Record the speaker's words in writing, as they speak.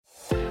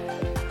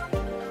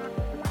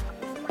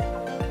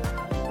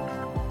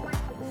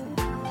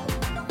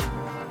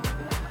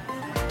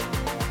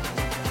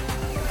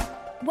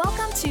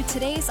to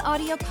today's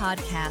audio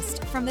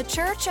podcast from the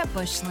Church at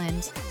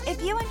Bushland.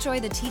 If you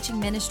enjoy the teaching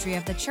ministry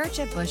of the Church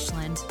at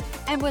Bushland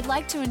and would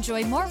like to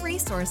enjoy more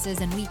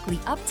resources and weekly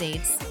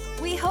updates,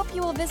 we hope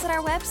you will visit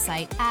our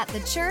website at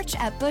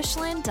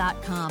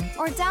thechurchatbushland.com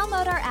or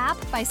download our app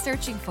by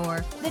searching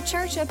for The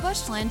Church at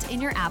Bushland in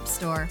your app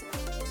store.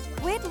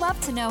 We'd love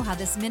to know how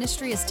this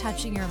ministry is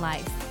touching your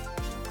life.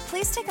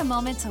 Please take a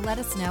moment to let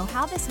us know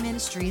how this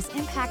ministry is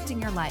impacting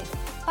your life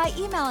by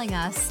emailing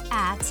us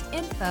at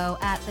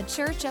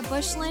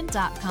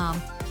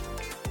info@thechurchatbushland.com.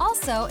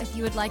 Also, if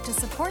you would like to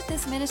support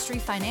this ministry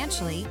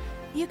financially,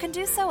 you can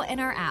do so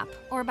in our app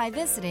or by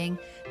visiting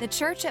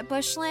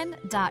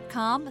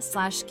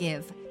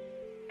thechurchatbushland.com/give.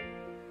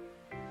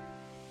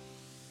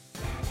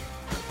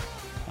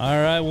 All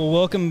right, well,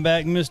 welcome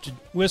back, Mr.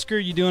 Whisker.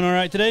 You doing all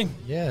right today?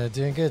 Yeah,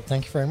 doing good.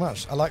 Thank you very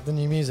much. I like the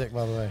new music,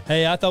 by the way.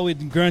 Hey, I thought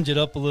we'd grunge it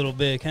up a little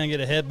bit, kind of get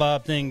a head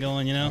bob thing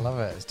going, you know? I love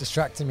it. It's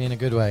distracting me in a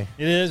good way.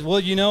 It is. Well,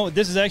 you know,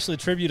 this is actually a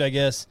tribute, I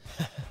guess,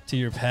 to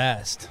your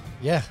past.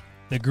 Yeah.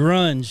 The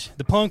grunge,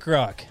 the punk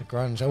rock. The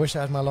grunge. I wish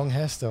I had my long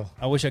hair still.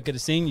 I wish I could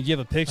have seen you. Do you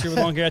have a picture with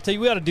long hair? I tell you,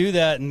 we ought to do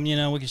that, and, you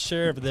know, we can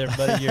share it with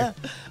everybody your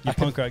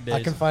punk rock days.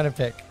 I can find a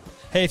pic.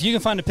 Hey, if you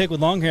can find a pic with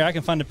long hair, I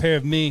can find a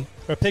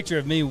picture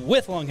of me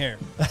with long hair.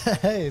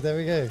 Hey, there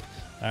we go.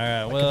 All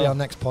right, that could be our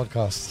next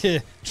podcast. Yeah,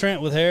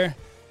 Trent with hair.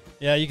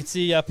 Yeah, you can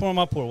see my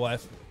poor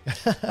wife.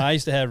 I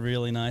used to have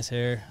really nice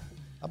hair.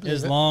 It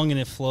was long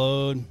and it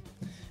flowed,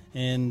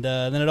 and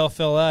then it all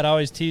fell out. I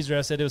always teased her.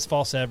 I said it was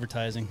false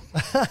advertising.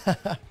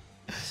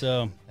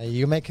 So hey,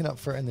 you're making up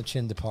for it in the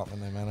chin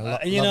department, though, man. I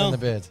love the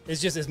beard.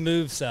 It's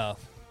moved south.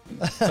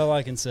 That's all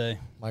I can say.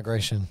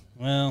 Migration.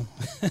 Well,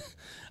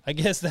 I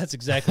guess that's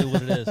exactly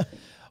what it is.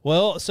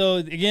 Well, so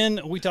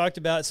again, we talked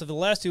about, so the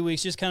last 2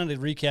 weeks, just kind of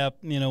to recap,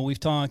 you know, we've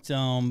talked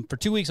for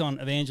 2 weeks on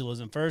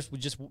evangelism. First,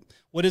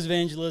 what is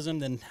evangelism,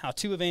 then how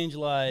to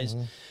evangelize.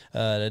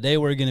 Today,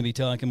 we're going to be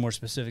talking more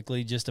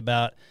specifically just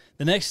about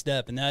the next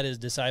step, and that is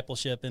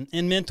discipleship and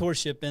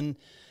mentorship. And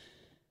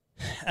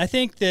I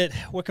think that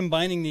we're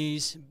combining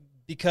these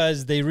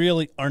because they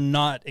really are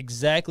not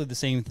exactly the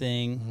same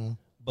thing,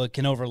 but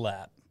can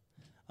overlap.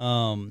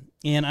 And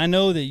I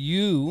know that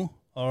you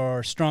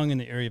are strong in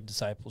the area of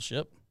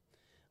discipleship.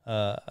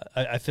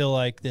 I feel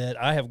like that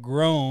I have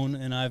grown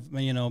and I've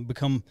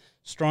become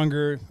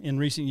stronger in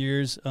recent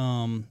years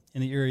in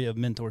the area of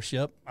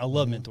mentorship. I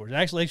love mentors.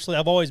 Actually,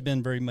 I've always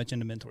been very much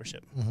into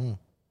mentorship. And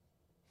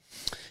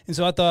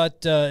so I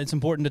thought it's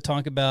important to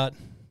talk about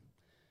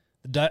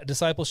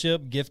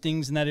discipleship,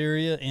 giftings in that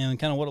area, and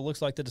kind of what it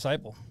looks like to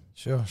disciple.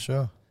 Sure.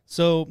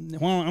 So I'm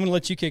going to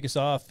let you kick us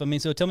off. I mean,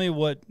 so tell me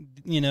what,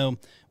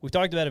 we've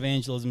talked about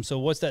evangelism. So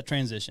what's that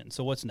transition?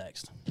 So what's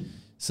next?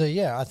 So,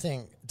 yeah, I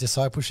think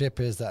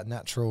discipleship is that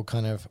natural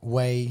kind of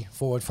way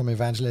forward from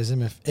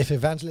evangelism. If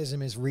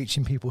evangelism is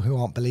reaching people who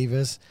aren't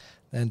believers,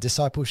 then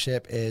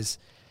discipleship is,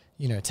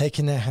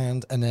 taking their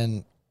hand and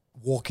then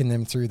walking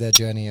them through their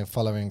journey of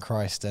following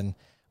Christ. And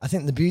I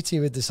think the beauty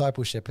with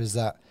discipleship is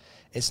that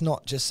it's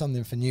not just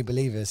something for new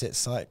believers.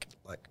 It's like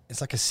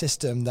a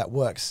system that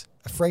works,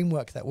 a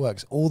framework that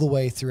works all the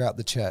way throughout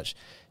the church.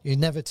 You're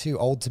never too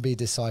old to be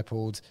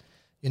discipled.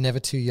 You're never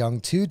too young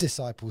to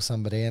disciple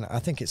somebody. And I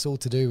think it's all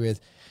to do with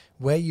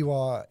where you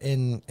are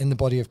in the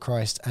body of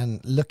Christ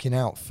and looking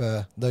out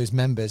for those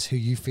members who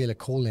you feel a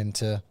call in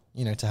to,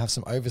 to have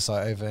some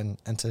oversight over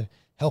and to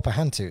help a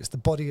hand to. It's the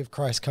body of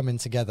Christ coming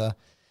together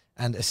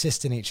and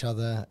assisting each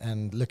other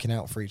and looking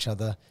out for each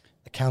other.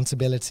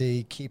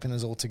 Accountability, keeping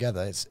us all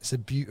together. It's a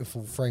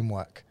beautiful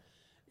framework.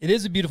 It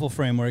is a beautiful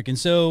framework. And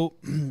so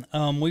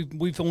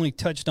we've only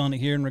touched on it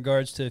here in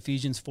regards to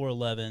Ephesians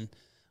 4:11.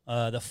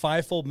 The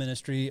fivefold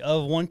ministry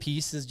of one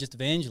piece is just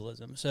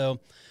evangelism. So,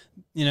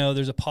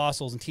 there's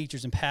apostles and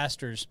teachers and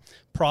pastors,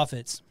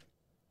 prophets,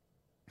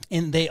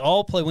 and they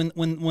all play.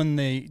 When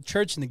the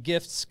church and the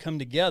gifts come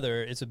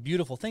together, it's a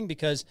beautiful thing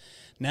because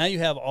now you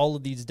have all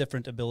of these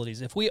different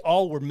abilities. If we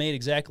all were made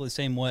exactly the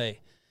same way,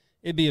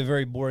 it'd be a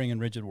very boring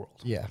and rigid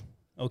world. Yeah.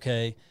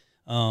 Okay.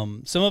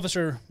 Some of us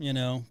are,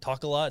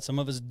 talk a lot. Some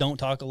of us don't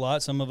talk a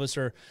lot. Some of us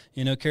are,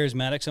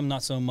 charismatic. Some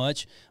not so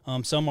much.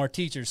 Some are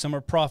teachers. Some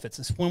are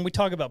prophets. When we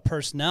talk about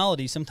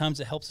personality,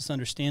 sometimes it helps us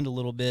understand a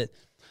little bit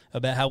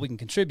about how we can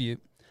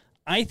contribute.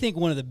 I think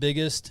one of the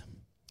biggest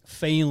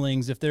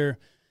failings, if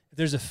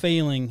there's a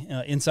failing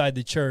inside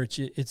the church,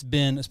 it's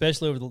been,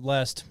 especially over the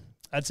last,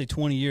 I'd say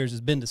 20 years,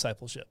 has been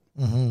discipleship.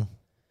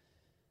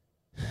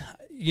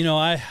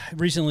 I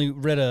recently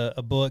read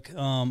a book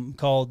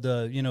called,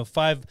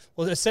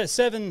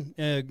 Seven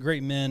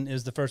Great Men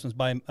is the first one,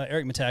 by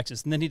Eric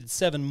Metaxas, and then he did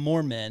Seven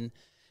More Men,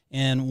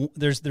 and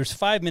there's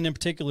 5 men in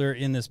particular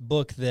in this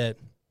book that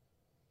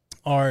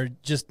are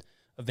just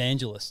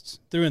evangelists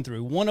through and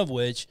through, one of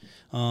which,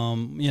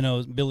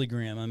 Billy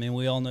Graham. I mean,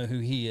 we all know who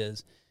he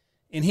is.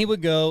 And he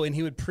would go and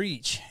he would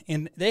preach.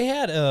 And they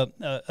had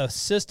a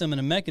system and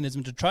a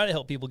mechanism to try to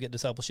help people get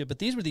discipleship, but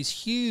these were these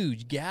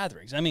huge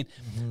gatherings. I mean,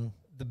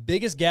 the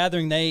biggest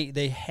gathering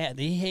they had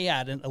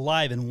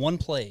alive in one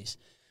place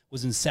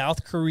was in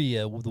South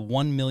Korea with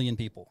 1 million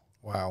people.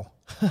 Wow.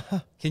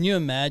 Can you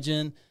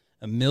imagine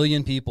 1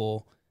 million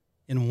people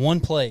in one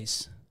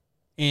place,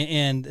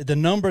 and the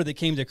number that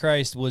came to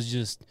Christ was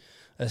just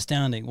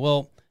astounding.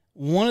 Well,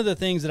 one of the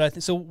things that I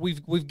think, so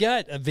we've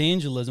got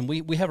evangelism.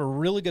 We have a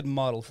really good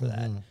model for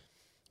that.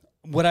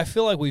 What I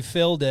feel like we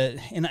failed at,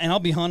 and I'll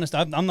be honest,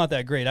 I'm not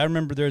that great. I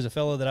remember there was a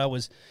fellow that I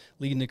was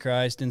leading to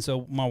Christ, and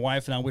so my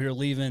wife and I, we were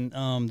leaving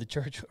the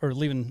church, or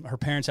leaving her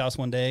parents' house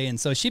one day, and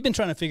so she'd been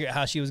trying to figure out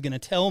how she was going to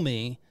tell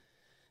me,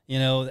 you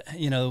know,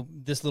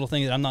 this little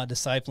thing that I'm not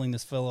discipling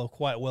this fellow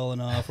quite well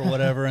enough or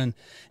whatever, and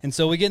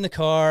so we get in the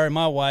car, and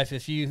my wife,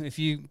 if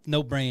you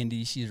know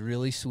Brandy, she's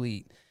really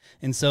sweet,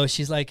 and so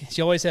she's like,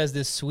 she always has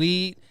this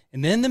sweet,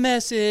 and then the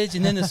message,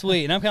 and then the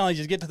sweet. And I'm kind of like,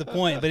 just get to the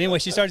point. But anyway,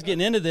 she starts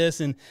getting into this,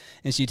 and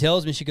she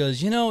tells me, she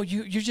goes, you're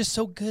just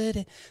so good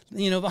at,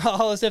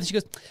 all this stuff. And she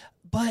goes,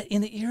 but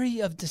in the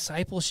area of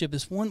discipleship,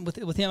 this one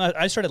with him,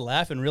 I started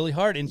laughing really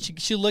hard. And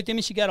she looked at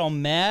me, she got all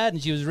mad,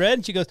 and she was red.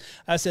 And she goes,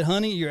 I said,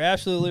 honey, you're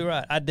absolutely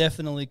right. I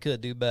definitely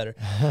could do better.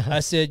 I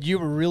said, you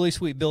were really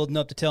sweet building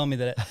up to tell me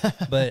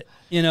that. But,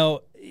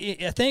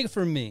 I think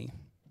for me,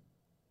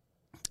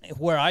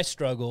 where I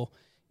struggle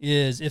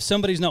is if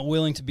somebody's not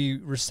willing to be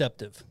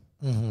receptive.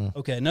 Mm-hmm.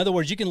 Okay. In other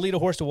words, you can lead a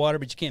horse to water,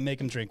 but you can't make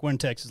him drink. We're in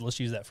Texas. Let's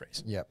use that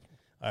phrase. Yep.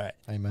 All right.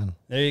 Amen.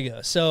 There you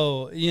go.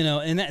 So,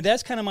 and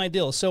that's kind of my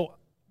deal. So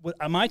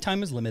my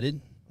time is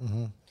limited,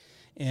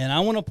 and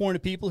I want to pour into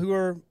people who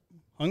are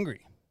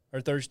hungry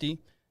or thirsty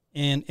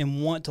and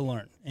want to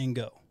learn and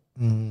go.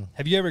 Mm-hmm.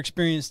 Have you ever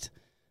experienced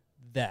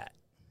that?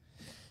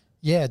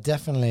 Yeah,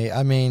 definitely.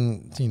 I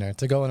mean,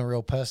 to go on a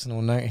real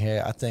personal note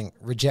here, I think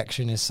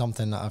rejection is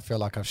something that I feel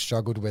like I've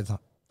struggled with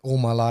all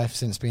my life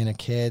since being a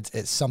kid.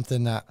 It's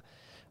something that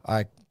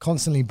I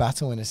constantly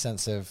battle in a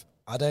sense of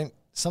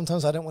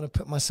sometimes I don't want to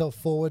put myself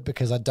forward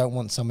because I don't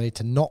want somebody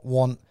to not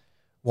want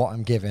what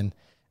I'm given.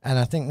 And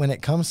I think when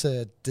it comes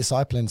to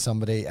discipling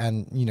somebody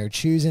and,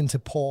 choosing to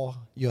pour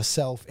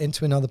yourself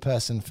into another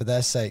person for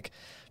their sake,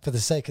 for the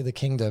sake of the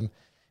kingdom,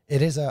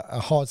 it is a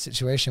hard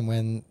situation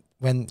when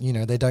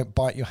they don't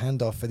bite your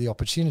hand off for the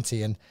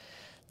opportunity. And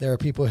there are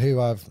people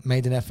who I've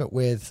made an effort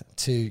with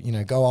to,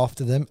 go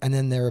after them. And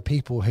then there are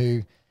people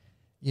who,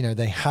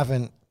 they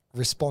haven't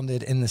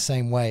responded in the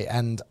same way.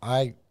 And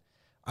I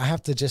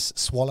have to just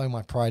swallow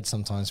my pride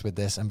sometimes with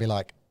this and be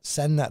like,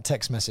 send that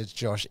text message,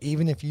 Josh,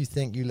 even if you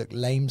think you look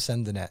lame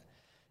sending it.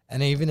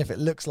 And even if it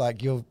looks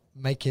like you're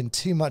making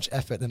too much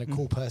effort than a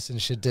cool person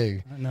should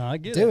do. No, I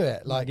get it. Do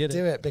it.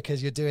 Do it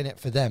because you're doing it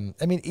for them.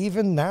 I mean,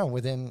 even now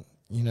within,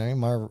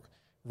 my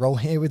role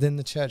here within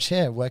the church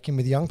here, working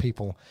with young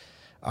people,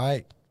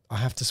 I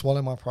have to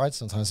swallow my pride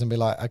sometimes and be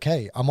like,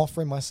 okay, I'm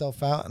offering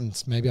myself out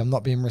and maybe I'm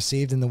not being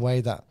received in the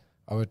way that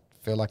I would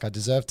feel like I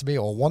deserve to be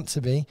or want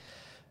to be.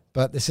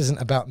 But this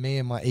isn't about me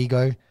and my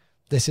ego.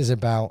 This is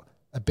about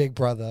a big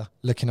brother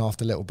looking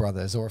after little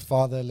brothers or a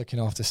father looking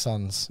after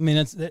sons. I mean,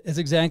 it's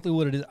exactly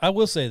what it is. I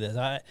will say this.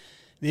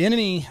 The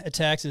enemy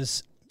attacks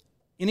us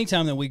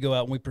anytime that we go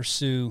out and we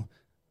pursue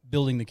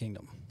building the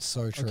kingdom.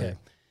 So true. Okay.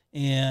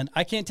 And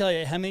I can't tell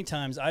you how many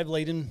times I've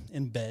laid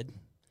in bed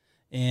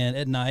and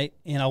at night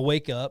and I'll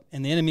wake up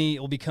and the enemy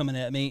will be coming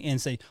at me and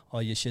say, oh,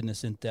 you shouldn't have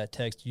sent that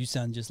text. You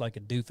sound just like a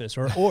doofus.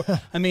 Or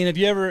I mean, have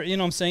you ever, what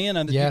I'm saying?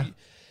 Yeah.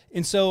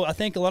 And so I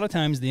think a lot of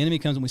times the enemy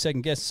comes and we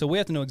second guess. So we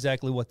have to know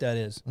exactly what that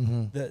is.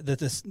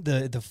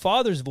 Mm-hmm. The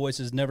Father's voice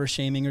is never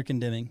shaming or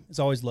condemning. It's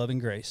always love and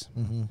grace.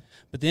 Mm-hmm.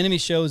 But the enemy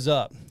shows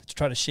up to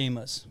try to shame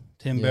us,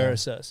 to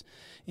embarrass us,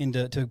 and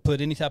to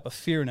put any type of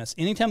fear in us.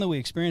 Anytime that we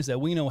experience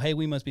that, we know, hey,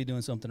 we must be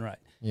doing something right.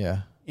 Yeah.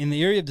 In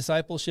the area of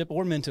discipleship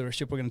or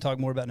mentorship, we're going to talk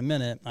more about in a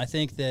minute, I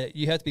think that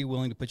you have to be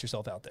willing to put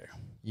yourself out there.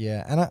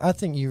 Yeah, and I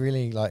think you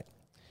really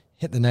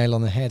hit the nail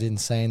on the head in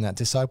saying that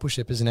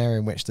discipleship is an area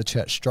in which the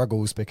church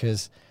struggles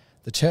because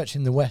the church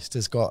in the West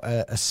has got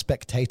a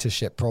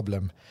spectatorship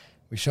problem.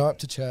 We show up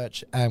to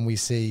church and we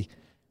see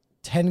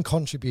 10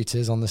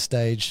 contributors on the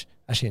stage.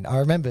 Actually, I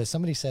remember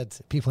somebody said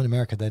people in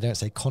America, they don't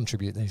say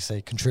contribute, they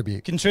say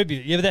contribute.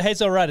 Contribute. Yeah, but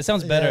that's all right. It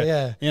sounds better.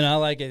 Yeah. I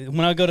like it.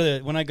 When I go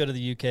to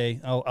the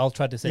UK, I'll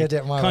try to say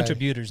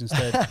contributors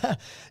instead.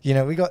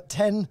 We got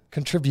 10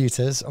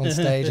 contributors on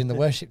stage in the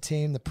worship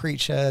team, the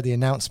preacher, the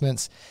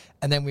announcements,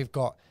 and then we've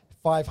got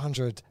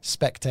 500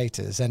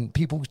 spectators, and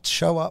people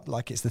show up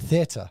like it's the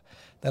theater.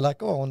 They're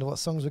like, oh, I wonder what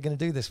songs we're going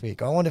to do this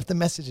week. I wonder if the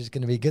message is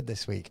going to be good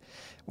this week.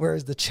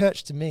 Whereas the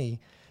church to me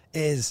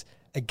is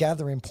a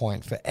gathering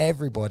point for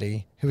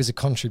everybody who is a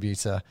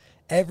contributor.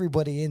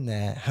 Everybody in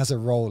there has a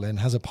role and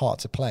has a part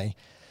to play.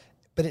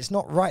 But it's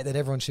not right that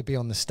everyone should be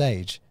on the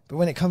stage. But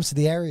when it comes to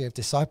the area of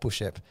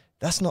discipleship,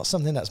 that's not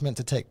something that's meant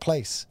to take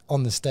place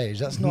on the stage.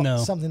 That's not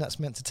something that's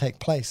meant to take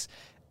place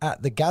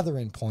at the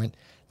gathering point.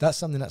 That's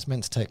something that's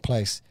meant to take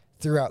place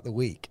throughout the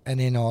week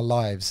and in our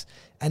lives.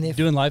 And if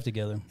doing life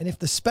together, and if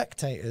the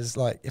spectators,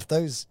 if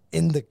those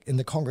in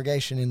the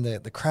congregation, in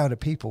the crowd of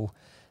people,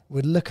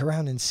 would look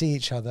around and see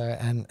each other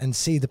and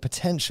see the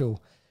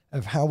potential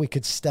of how we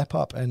could step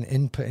up and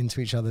input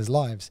into each other's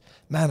lives,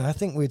 man, I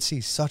think we'd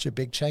see such a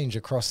big change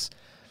across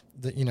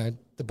the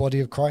body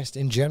of Christ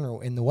in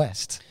general in the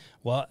West.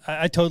 Well,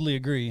 I totally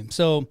agree.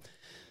 So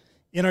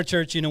in our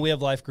church, we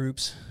have life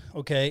groups,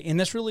 okay? And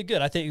that's really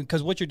good, I think,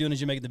 because what you're doing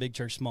is you're making the big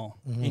church small,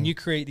 and you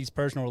create these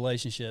personal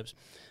relationships.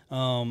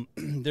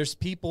 There's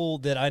people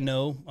that I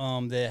know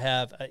that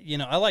have,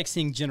 I like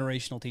seeing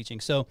generational teaching.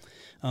 So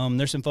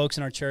there's some folks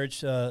in our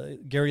church,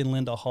 Gary and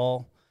Linda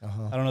Hall.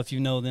 I don't know if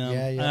you know them.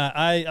 Yeah.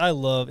 I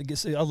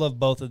love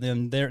both of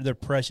them. They're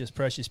precious,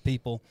 precious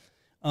people.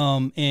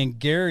 And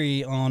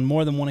Gary, on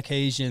more than one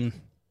occasion,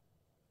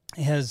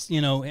 has,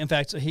 in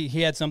fact,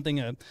 he had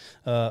something,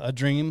 a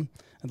dream.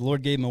 The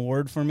Lord gave him a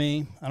word for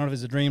me. I don't know if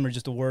it's a dream or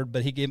just a word,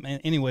 but he gave me,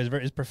 anyways,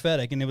 it's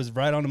prophetic, and it was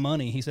right on the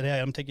money. He said, hey,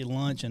 I'm going to take you to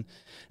lunch. And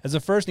as the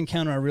first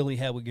encounter I really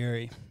had with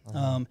Gary.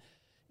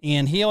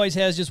 And he always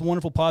has just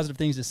wonderful, positive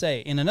things to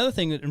say. And another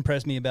thing that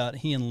impressed me about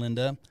he and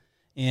Linda,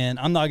 and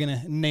I'm not going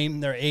to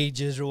name their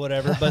ages or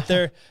whatever, but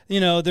their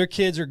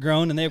kids are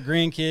grown and they have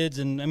grandkids.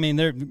 And I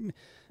mean,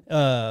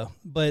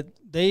 but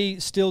they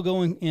still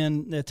go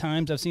in at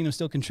times, I've seen them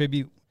still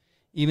contribute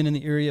even in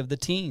the area of the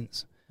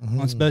teens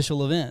on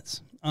special events.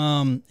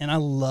 And I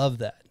love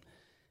that.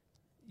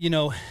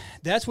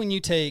 That's when you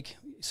take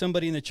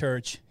somebody in the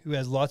church who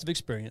has lots of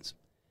experience,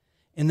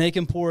 and they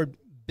can pour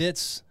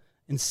bits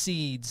and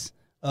seeds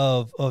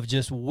of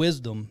just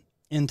wisdom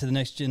into the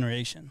next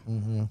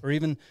generation, or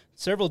even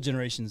several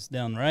generations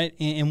down, right?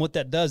 And what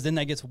that does, then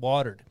that gets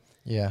watered.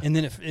 Yeah. And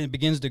then it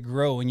begins to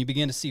grow, and you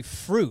begin to see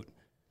fruit.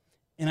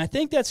 And I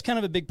think that's kind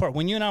of a big part.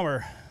 When you and I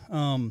were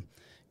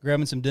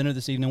grabbing some dinner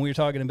this evening, we were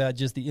talking about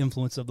just the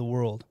influence of the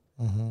world.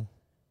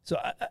 So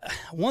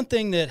one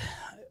thing that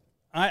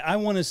I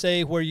want to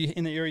say, where you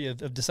in the area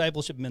of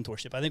discipleship and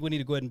mentorship, I think we need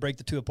to go ahead and break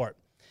the two apart.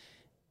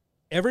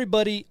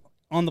 Everybody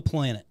on the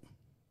planet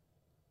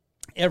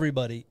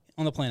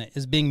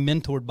is being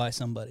mentored by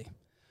somebody,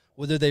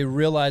 whether they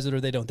realize it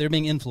or they don't. They're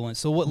being influenced.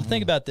 So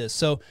think about this.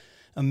 So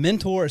a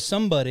mentor is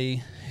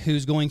somebody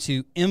who's going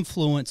to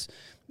influence,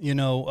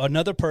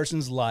 another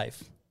person's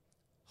life,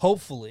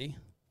 hopefully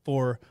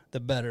for the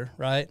better,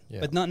 right?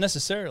 Yeah. But not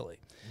necessarily.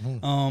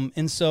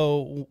 And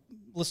so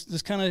let's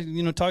just kind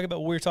of, talk about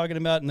what we were talking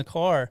about in the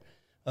car,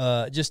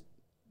 just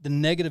the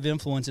negative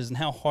influences and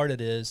how hard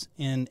it is,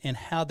 and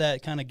how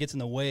that kind of gets in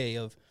the way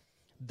of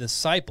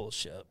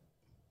discipleship,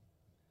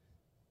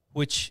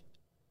 which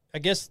I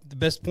guess the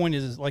best point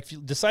is like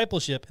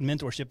discipleship and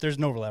mentorship, there's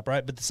an overlap,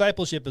 right? But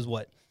discipleship is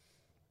what?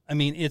 I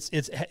mean,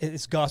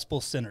 it's gospel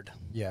centered.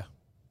 Yeah.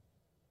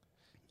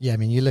 Yeah. I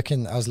mean,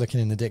 I was looking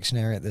in the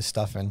dictionary at this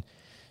stuff, and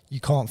you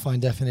can't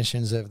find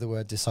definitions of the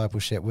word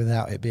discipleship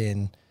without it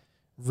being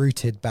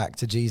rooted back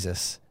to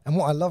Jesus. And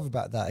what I love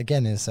about that,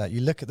 again, is that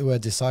you look at the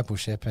word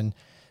discipleship and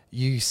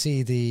you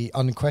see the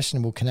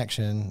unquestionable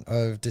connection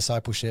of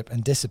discipleship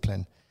and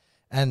discipline.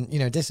 And,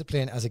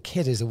 discipline as a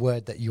kid is a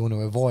word that you want to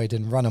avoid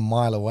and run a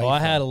mile away from. I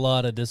had a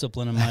lot of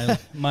discipline in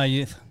my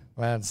youth.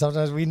 Man,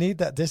 sometimes we need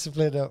that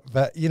discipline.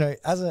 But,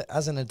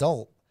 as an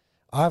adult,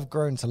 I've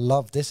grown to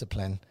love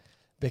discipline,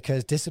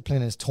 because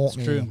discipline has taught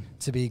me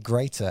to be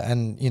greater.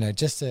 And,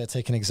 just to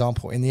take an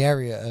example, in the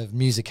area of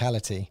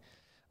musicality,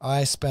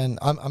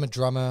 I'm a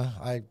drummer.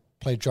 I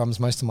played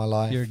drums most of my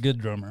life. You're a good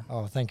drummer.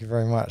 Oh, thank you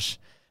very much.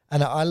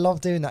 And I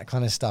love doing that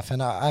kind of stuff.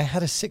 And I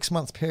had a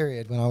 6-month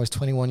period when I was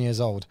 21 years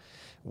old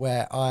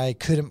where I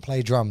couldn't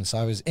play drums.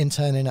 I was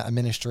interning at a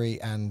ministry,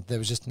 and there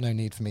was just no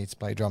need for me to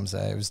play drums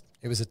there.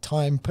 It was a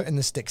time putting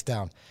the sticks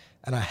down,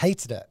 and I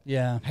hated it.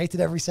 Yeah. Hated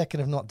every second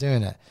of not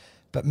doing it.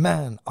 But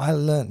man, I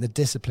learned the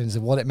disciplines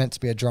of what it meant to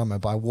be a drummer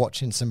by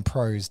watching some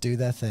pros do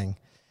their thing.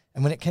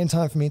 And when it came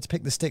time for me to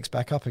pick the sticks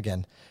back up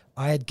again,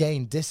 I had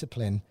gained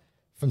discipline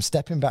from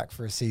stepping back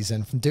for a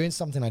season, from doing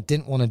something I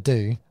didn't want to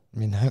do. I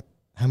mean,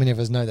 how many of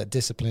us know that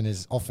discipline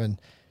is often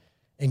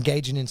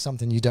engaging in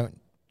something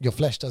your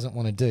flesh doesn't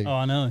want to do? Oh,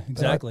 I know.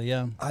 Exactly,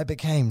 yeah. I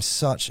became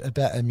such a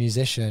better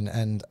musician,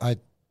 and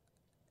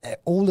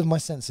all of my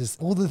senses,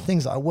 all the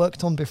things that I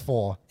worked on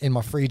before in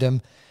my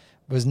freedom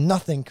was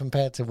nothing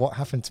compared to what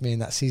happened to me in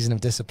that season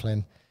of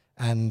discipline.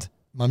 And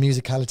my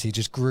musicality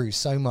just grew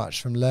so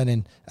much from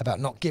learning about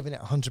not giving it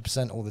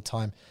 100% all the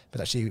time, but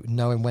actually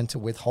knowing when to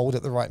withhold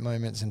at the right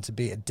moments and to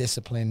be a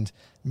disciplined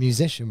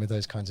musician with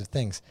those kinds of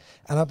things.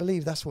 And I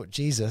believe that's what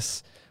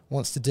Jesus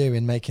wants to do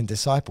in making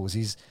disciples.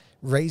 He's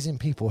raising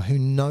people who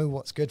know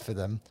what's good for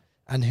them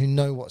and who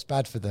know what's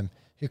bad for them,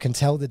 who can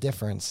tell the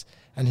difference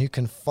and who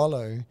can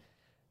follow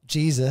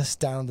Jesus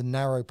down the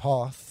narrow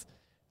path,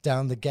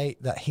 down the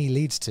gate that he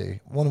leads to.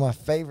 One of my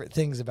favorite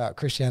things about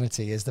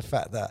Christianity is the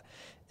fact that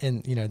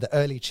in the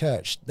early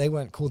church, they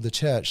weren't called the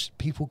church.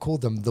 People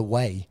called them the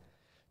way.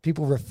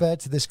 People referred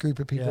to this group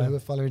of people who were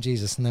following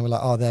Jesus, and they were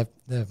like, oh,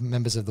 they're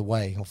members of the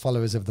way, or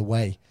followers of the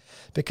way.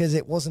 Because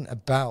it wasn't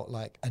about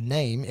like a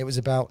name. It was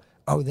about,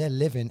 oh, they're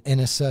living in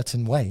a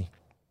certain way.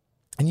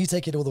 And you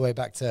take it all the way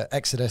back to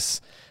Exodus,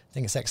 I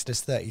think it's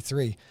Exodus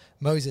 33.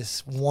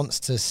 Moses wants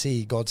to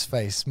see God's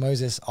face.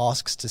 Moses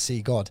asks to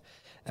see God.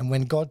 And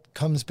when God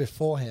comes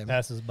before him, he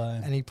passes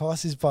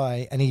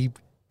by and he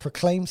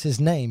proclaims his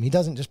name, he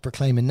doesn't just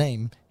proclaim a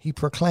name, he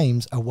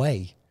proclaims a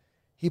way.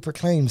 He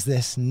proclaims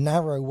this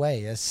narrow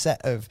way, a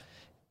set of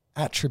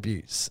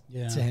attributes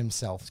to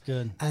himself. That's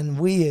good. And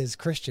we as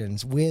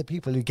Christians, we're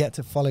people who get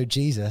to follow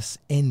Jesus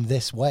in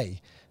this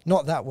way,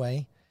 not that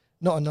way,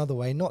 not another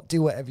way, not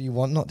do whatever you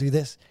want, not do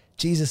this.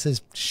 Jesus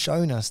has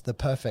shown us the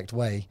perfect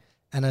way.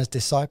 And as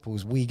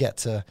disciples, we get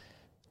to,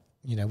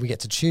 we get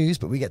to choose,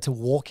 but we get to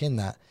walk in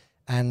that.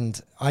 And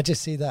I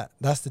just see that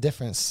that's the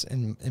difference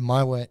in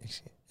my way.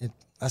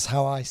 That's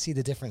how I see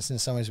the difference in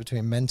some ways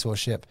between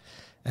mentorship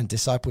and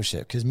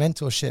discipleship. Because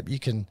mentorship, you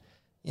can,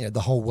 the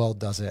whole world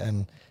does it.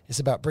 And it's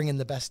about bringing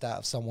the best out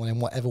of someone in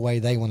whatever way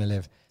they want to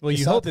live. Well,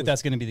 you hope that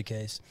that's going to be the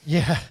case.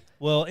 Yeah.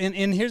 Well,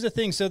 and here's the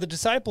thing. So the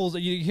disciples,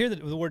 you hear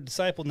the word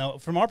disciple. Now,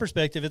 from our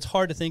perspective, it's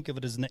hard to think of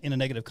it as in a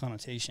negative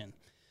connotation.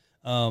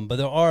 But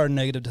there are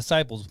negative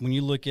disciples. When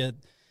you look at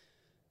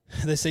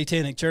the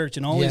satanic church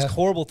and all these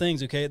horrible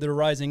things, okay, that are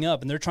rising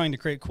up, and they're trying to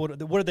create, what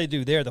do they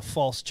do? They're the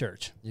false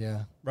church.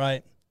 Yeah.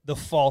 Right? The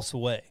false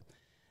way.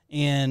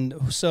 And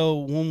so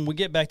when we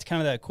get back to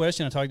kind of that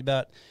question I talked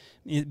about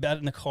in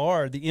the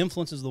car, the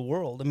influences of the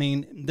world. I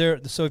mean,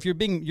 so if you're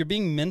being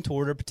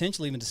mentored or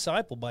potentially even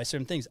discipled by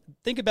certain things,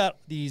 think about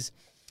these,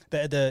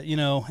 in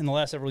the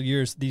last several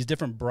years, these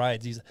different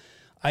brides, these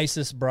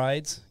ISIS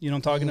brides, you know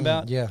what I'm talking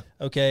about? Yeah.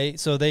 Okay,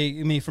 so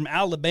from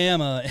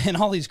Alabama and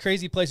all these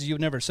crazy places you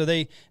would never, so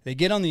they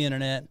get on the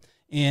internet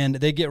and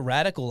they get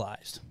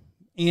radicalized.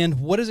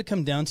 And what does it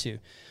come down to?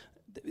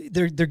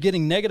 They're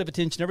getting negative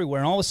attention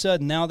everywhere, and all of a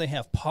sudden now they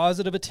have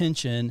positive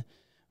attention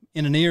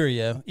in an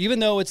area, even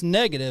though it's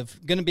negative,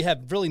 going to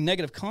have really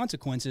negative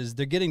consequences.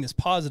 They're getting this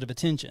positive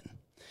attention,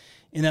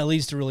 and that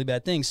leads to really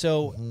bad things.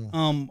 So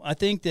I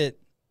think that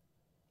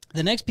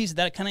the next piece of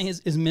that kind of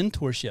is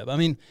mentorship. I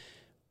mean,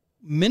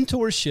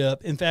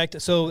 mentorship, in fact,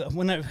 so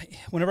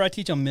whenever I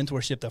teach on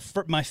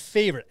mentorship, my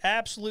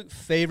absolute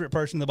favorite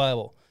person in the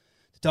Bible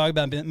to talk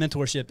about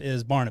mentorship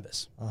is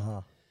Barnabas.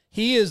 Uh-huh.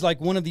 He is like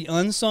one of the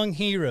unsung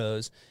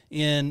heroes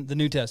in the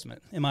New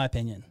Testament, in my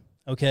opinion,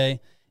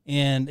 okay?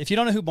 And if you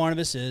don't know who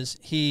Barnabas is,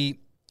 he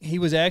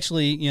was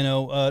actually,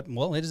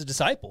 it is a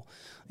disciple.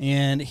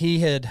 And he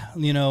had,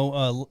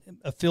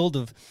 a field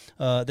of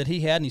that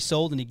he had, and he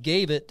sold, and he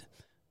gave it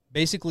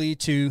basically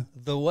to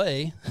the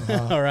way,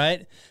 all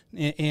right?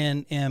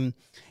 And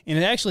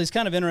it actually is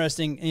kind of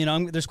interesting.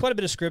 There's quite a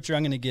bit of scripture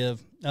I'm going to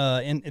give,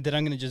 and that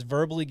I'm going to just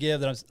verbally give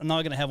that I'm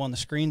not going to have on the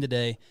screen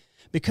today,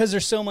 because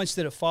there's so much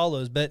that it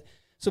follows. But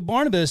so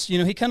Barnabas,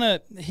 he kind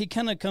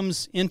of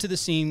comes into the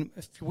scene.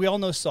 We all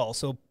know Saul.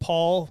 So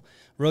Paul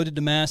rode to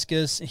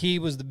Damascus. He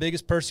was the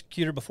biggest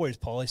persecutor before he was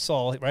Paul. He's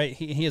Saul, right?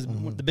 He is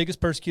the biggest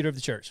persecutor of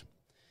the church,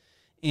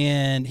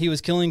 and he was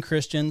killing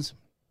Christians.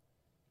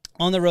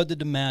 On the road to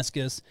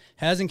Damascus,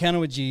 has an encounter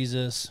with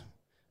Jesus.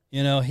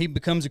 He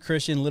becomes a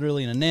Christian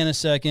literally in a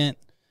nanosecond.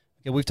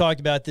 Okay, we've talked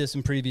about this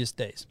in previous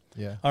days.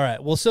 Yeah. All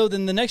right. Well, so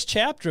then the next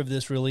chapter of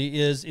this really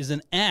is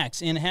in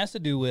Acts, and it has to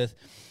do with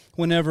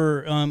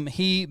whenever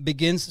he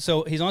begins.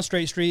 So he's on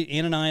Straight Street.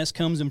 Ananias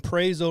comes and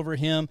prays over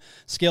him.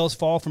 Scales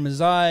fall from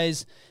his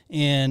eyes,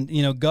 and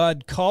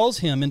God calls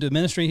him into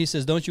ministry. He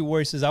says, "Don't you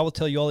worry." He says, "I will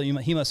tell you all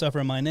that he must suffer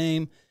in my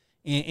name."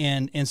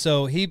 And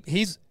so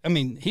he's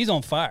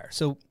on fire.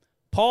 So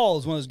Paul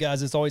is one of those guys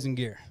that's always in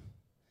gear,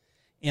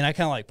 and I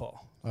kind of like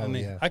Paul.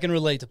 I can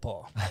relate to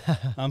Paul.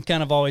 I'm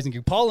kind of always in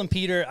gear. Paul and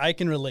Peter, I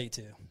can relate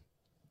to.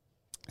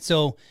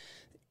 So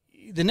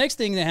the next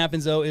thing that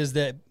happens, though, is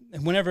that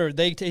whenever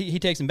he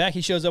takes him back,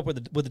 he shows up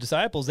with the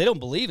disciples. They don't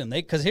believe him,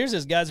 because here's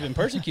this guy's been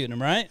persecuting him,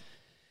 right?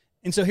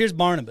 And so here's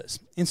Barnabas.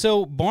 And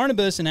so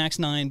Barnabas in Acts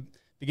 9,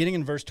 beginning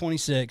in verse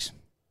 26,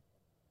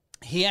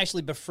 he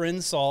actually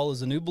befriends Saul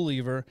as a new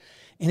believer,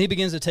 and he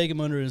begins to take him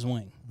under his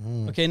wing.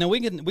 Okay, now we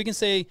can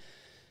say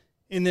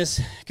in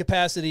this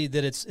capacity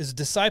that it's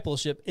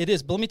discipleship. It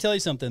is, but let me tell you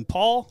something.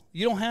 Paul,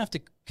 you don't have to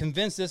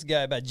convince this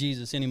guy about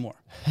Jesus anymore.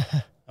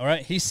 All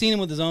right? He's seen him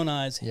with his own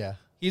eyes. Yeah.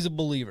 He's a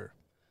believer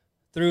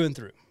through and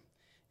through.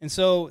 And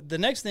so the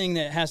next thing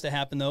that has to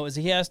happen, though, is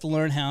he has to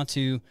learn how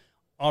to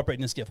operate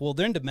in this gift. Well,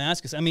 they're in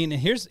Damascus. I mean,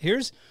 here's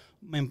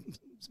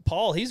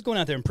Paul, he's going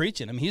out there and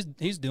preaching. I mean,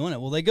 he's doing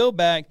it. Well, they go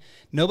back.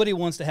 Nobody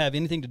wants to have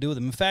anything to do with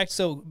him. In fact,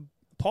 so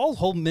Paul's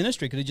whole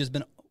ministry could have just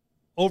been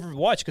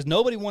overwatched because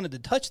nobody wanted to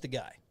touch the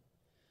guy.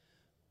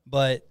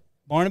 But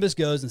Barnabas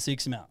goes and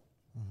seeks him out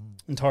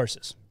in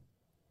Tarsus.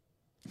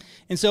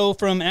 And so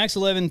from Acts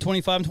 11,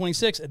 25 and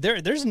 26,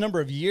 there's a number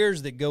of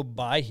years that go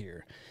by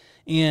here.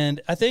 And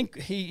I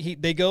think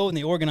they go and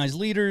they organize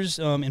leaders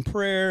in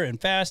prayer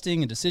and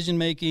fasting and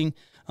decision-making.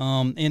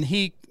 And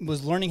he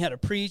was learning how to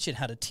preach and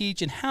how to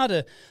teach and how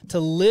to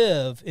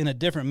live in a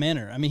different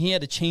manner. I mean, he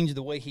had to change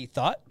the way he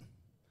thought,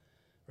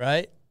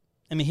 right?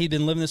 I mean, he'd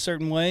been living a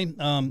certain way,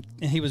 and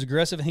he was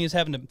aggressive, and he was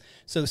having to.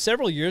 So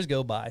several years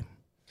go by.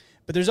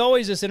 But there's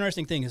always this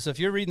interesting thing. So if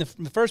you're reading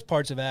the first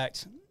parts of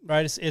Acts,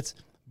 right, it's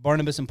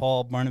Barnabas and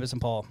Paul.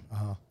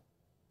 Uh-huh.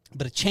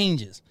 But it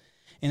changes.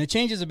 And it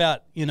changes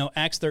about,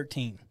 Acts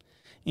 13.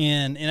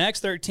 And in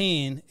Acts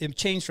 13, it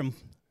changed from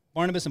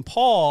Barnabas and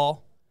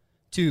Paul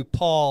to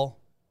Paul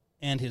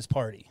and his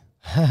party.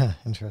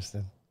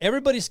 Interesting.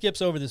 Everybody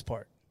skips over this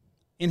part.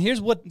 And here's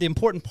what the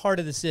important part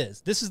of this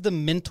is. This is the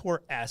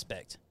mentor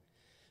aspect.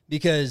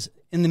 because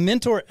in the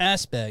mentor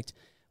aspect,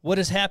 what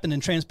has happened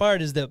and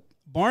transpired is that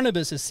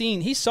Barnabas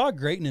he saw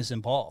greatness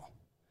in Paul,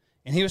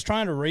 and he was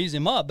trying to raise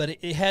him up, but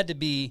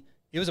it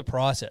was a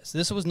process.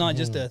 This was not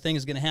just a thing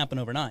that's going to happen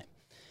overnight.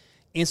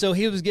 And so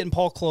he was getting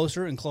Paul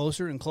closer and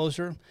closer and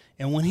closer.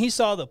 And when he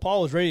saw that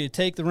Paul was ready to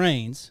take the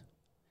reins,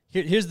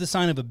 here's the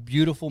sign of a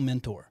beautiful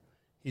mentor.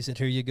 He said,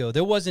 here you go.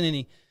 There wasn't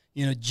any,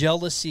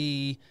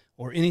 jealousy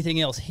or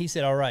anything else. He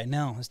said, all right,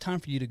 now it's time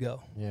for you to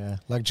go. Yeah,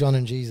 like John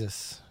and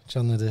Jesus.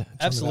 Absolutely.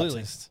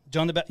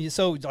 The Baptist.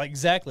 So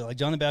exactly like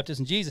John the Baptist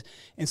and Jesus.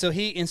 And so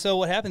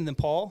what happened then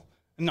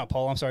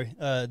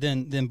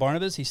then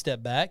Barnabas, he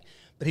stepped back,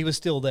 but he was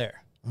still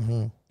there.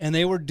 Mm-hmm. And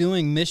they were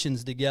doing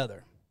missions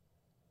together.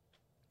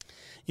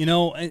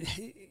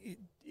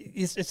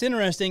 It's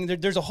interesting.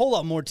 There's a whole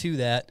lot more to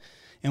that.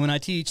 And when I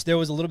teach, there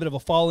was a little bit of a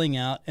falling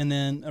out and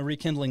then a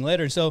rekindling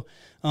later. So,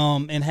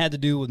 and had to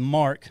do with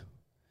Mark.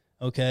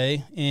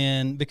 Okay.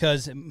 And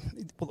because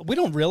we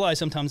don't realize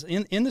sometimes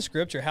in the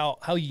scripture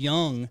how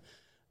young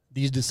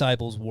these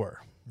disciples were.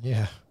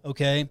 Yeah.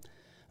 Okay.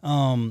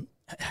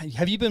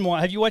 Have you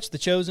watched The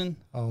Chosen?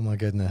 Oh my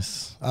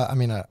goodness.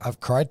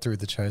 I've cried through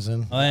The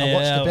Chosen. Oh, yeah, I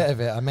watched a bit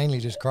of it. I mainly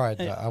just cried,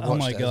 but I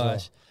watched it as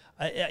well.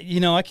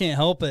 I can't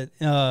help it.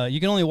 You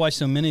can only watch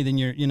so many, then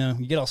you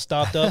get all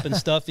stopped up and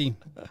stuffy.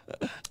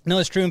 No,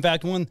 it's true. In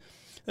fact,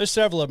 there's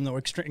several of them that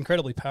were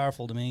incredibly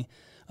powerful to me.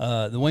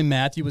 The way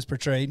Matthew was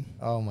portrayed.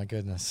 Oh my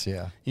goodness,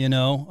 yeah.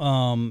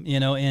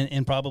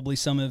 And probably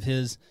some of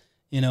his,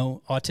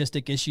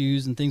 autistic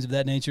issues and things of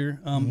that nature.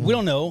 We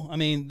don't know.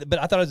 But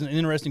I thought it was an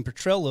interesting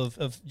portrayal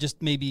of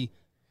just maybe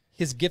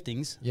his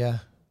giftings. Yeah.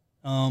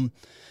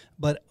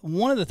 But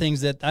one of the things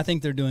that I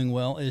think they're doing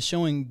well is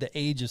showing the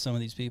age of some of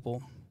these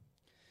people.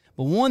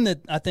 But one that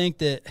I think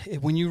that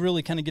when you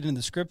really kind of get into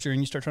the scripture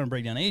and you start trying to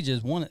break down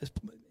ages,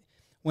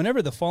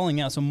 whenever the falling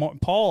out, so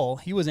Paul,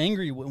 he was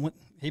angry when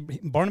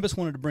Barnabas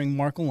wanted to bring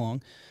Mark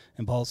along,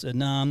 and Paul said,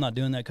 "No, I'm not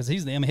doing that because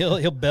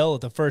he'll bail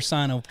at the first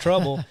sign of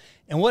trouble."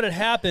 And what had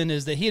happened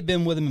is that he had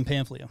been with him in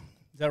Pamphylia.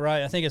 Is that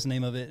right? I think that's the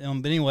name of it.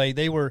 But anyway,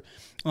 they were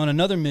on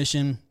another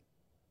mission,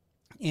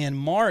 and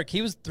Mark,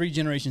 he was 3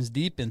 generations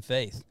deep in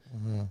faith.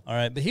 Mm-hmm. All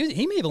right, but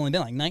he may have only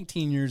been like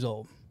 19 years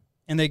old.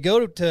 And they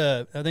go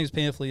to I think it's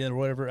Pamphylia or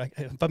whatever.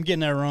 If I'm getting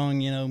that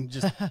wrong,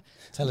 just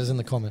tell us in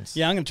the comments.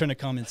 Yeah, I'm going to turn the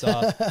comments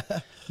off.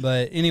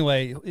 But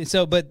anyway,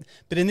 but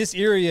in this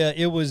area,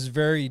 it was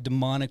very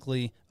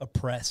demonically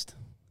oppressed,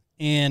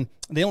 and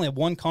they only have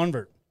one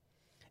convert.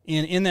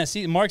 And in that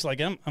season, Mark's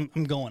like, I'm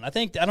going. I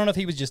don't know if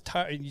he was just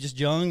tired, just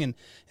young and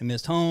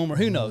missed home, or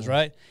who knows,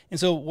 right? And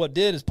so what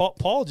did is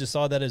Paul just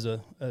saw that as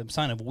a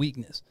sign of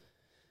weakness.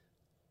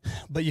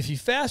 But if you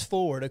fast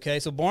forward, okay,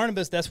 so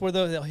Barnabas, that's where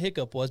the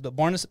hiccup was, but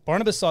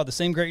Barnabas saw the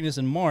same greatness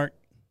in Mark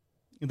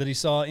that he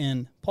saw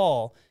in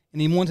Paul, and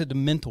he wanted to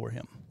mentor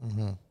him.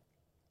 Mm-hmm.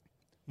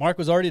 Mark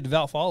was already a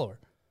devout follower.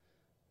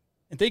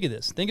 And think of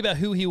this. Think about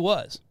who he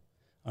was,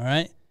 all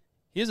right?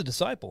 He is a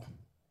disciple.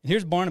 And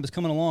here's Barnabas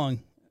coming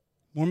along,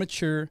 more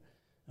mature,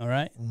 all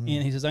right? Mm-hmm.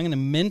 And he says, I'm going to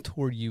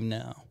mentor you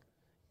now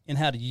in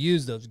how to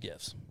use those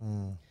gifts.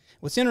 Mm.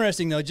 What's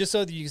interesting, though, just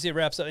so that you can see it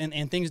wraps up,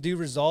 and things do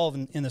resolve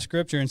in the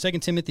scripture, in 2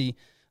 Timothy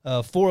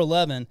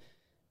 4:11,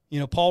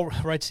 Paul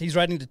writes, he's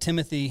writing to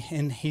Timothy,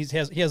 and he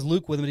has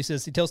Luke with him, and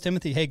he tells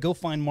Timothy, hey, go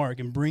find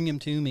Mark and bring him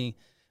to me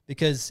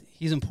because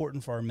he's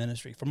important for our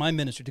ministry, for my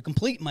ministry, to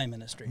complete my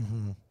ministry.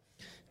 Mm-hmm.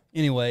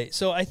 Anyway,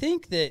 so I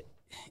think that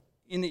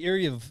in the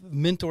area of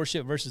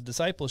mentorship versus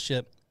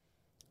discipleship,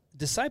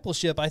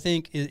 I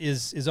think,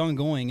 is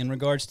ongoing in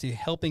regards to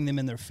helping them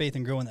in their faith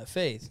and growing that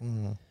faith.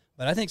 Mm-hmm.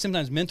 But I think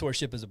sometimes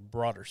mentorship is a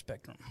broader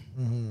spectrum.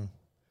 Mm-hmm.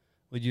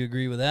 Would you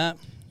agree with that?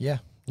 Yeah,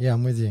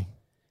 I'm with you.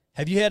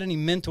 Have you had any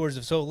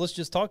mentors? So let's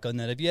just talk on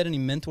that. Have you had any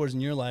mentors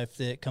in your life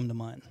that come to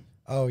mind?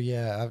 Oh,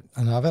 yeah.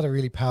 I've had a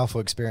really powerful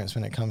experience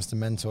when it comes to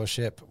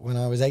mentorship. When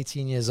I was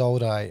 18 years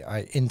old,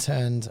 I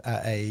interned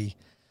at a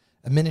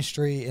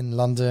ministry in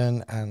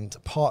London, and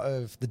part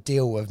of the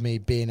deal of me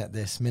being at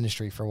this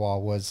ministry for a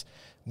while was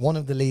one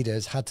of the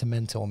leaders had to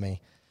mentor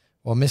me.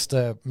 Well,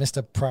 Mr.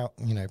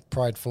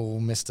 Prideful,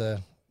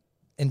 Mr.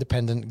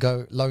 Independent,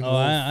 lone wolf.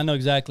 I know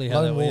exactly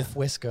how lone wolf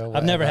whisker.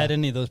 I've never had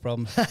any of those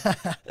problems. All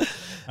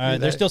right,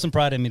 there's still some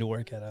pride in me to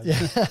work at.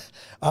 Yeah,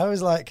 I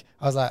was like,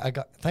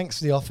 thanks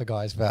for the offer,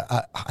 guys, but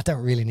I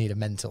don't really need a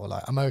mentor.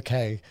 Like, I'm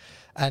okay.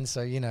 And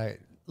so,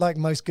 like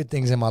most good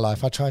things in my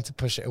life, I tried to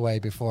push it away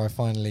before I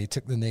finally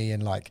took the knee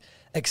and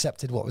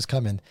accepted what was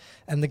coming.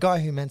 And the guy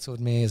who mentored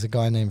me is a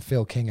guy named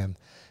Phil Kingham.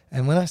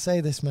 And when I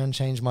say this man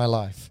changed my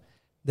life,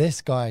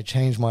 this guy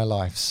changed my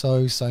life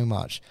so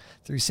much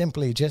through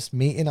simply just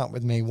meeting up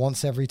with me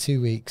once every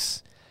 2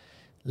 weeks,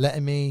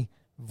 letting me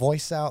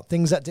voice out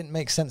things that didn't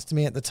make sense to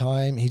me at the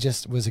time. He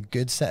just was a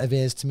good set of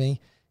ears to me.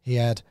 He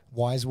had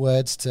wise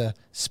words to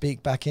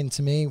speak back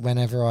into me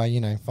whenever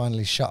I,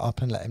 finally shut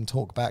up and let him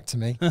talk back to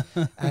me.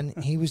 And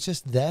he was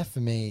just there for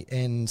me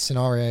in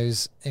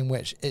scenarios in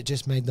which it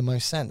just made the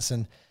most sense.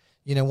 And,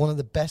 one of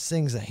the best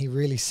things that he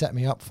really set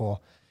me up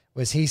for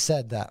was he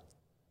said that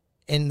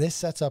in this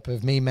setup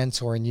of me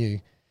mentoring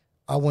you,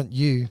 I want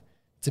you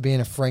to be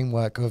in a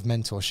framework of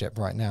mentorship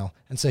right now.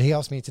 And so he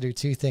asked me to do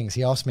two things.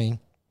 He asked me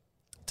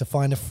to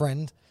find a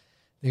friend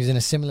who's in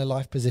a similar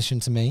life position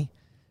to me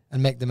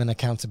and make them an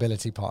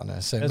accountability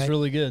partner. So that's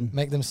really good.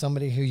 Make them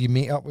somebody who you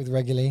meet up with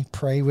regularly,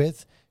 pray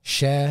with,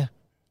 share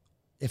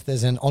if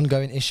there's an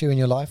ongoing issue in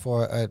your life,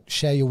 or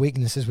share your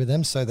weaknesses with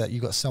them so that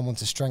you've got someone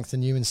to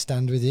strengthen you and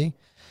stand with you.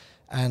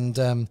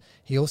 And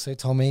he also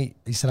told me,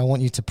 he said, I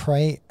want you to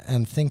pray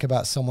and think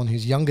about someone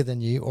who's younger than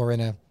you or in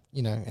a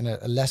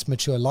less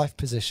mature life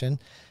position,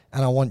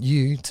 and I want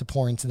you to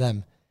pour into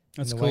them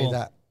in the way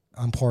that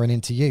I'm pouring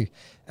into you.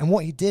 And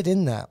what he did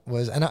in that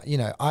was, and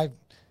I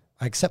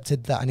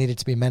accepted that I needed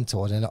to be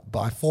mentored, but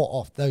I fought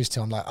off those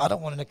two. I'm like, I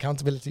don't want an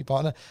accountability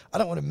partner. I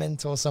don't want to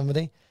mentor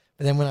somebody.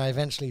 But then when I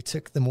eventually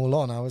took them all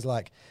on, I was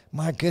like,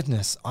 my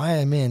goodness,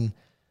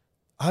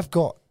 I've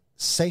got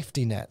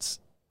safety nets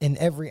in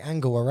every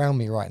angle around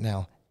me right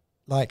now.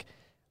 Like,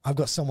 I've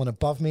got someone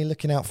above me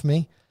looking out for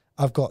me.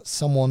 I've got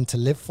someone to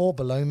live for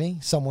below me,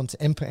 someone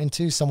to input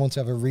into, someone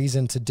to have a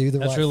reason to do the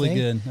right thing. That's really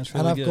good.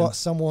 And I've got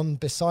someone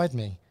beside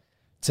me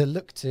to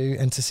look to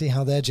and to see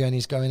how their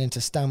journey's going and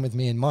to stand with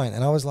me in mine.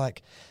 And I was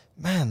like,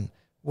 man,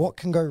 what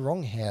can go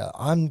wrong here?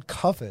 I'm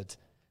covered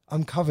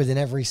in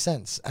every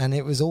sense. And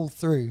it was all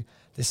through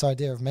this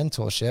idea of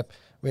mentorship,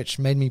 which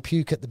made me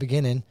puke at the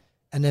beginning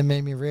and then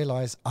made me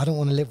realize I don't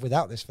want to live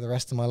without this for the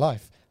rest of my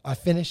life. I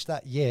finished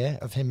that year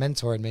of him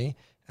mentoring me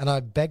and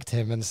I begged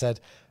him and said,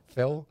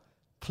 Phil,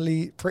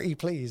 please,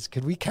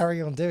 could we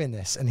carry on doing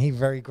this? And he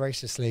very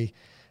graciously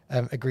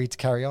agreed to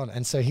carry on.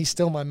 And so he's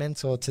still my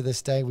mentor to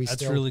this day.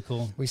 That's really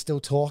cool. We still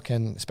talk,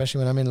 and especially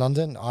when I'm in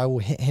London, I will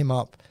hit him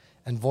up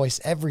and voice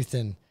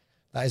everything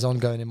that is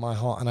ongoing in my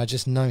heart. And I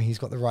just know he's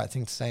got the right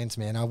thing to say into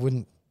me. And I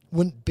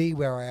wouldn't be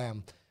where I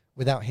am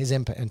without his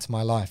input into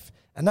my life.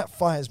 And that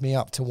fires me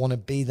up to want to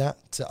be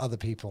that to other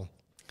people.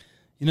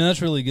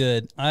 That's really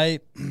good.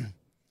 I've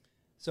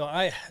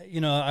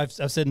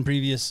said in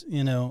previous,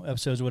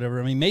 episodes or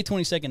whatever, I mean, May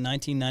 22nd,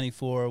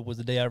 1994 was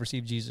the day I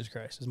received Jesus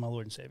Christ as my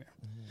Lord and Savior.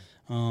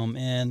 Mm-hmm.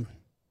 And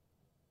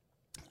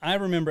I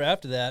remember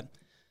after that,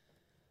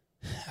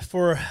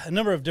 for a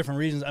number of different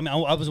reasons, I mean,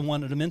 I was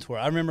wanted to mentor.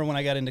 I remember when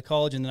I got into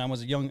college and then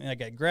I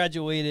got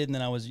graduated and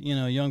then I was, a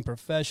young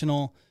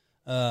professional.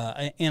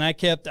 And I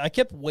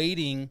kept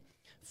waiting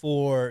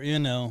for,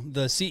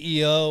 the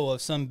CEO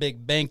of some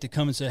big bank to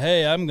come and say,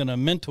 hey, I'm going to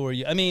mentor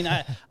you. I mean,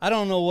 I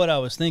don't know what I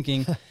was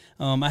thinking.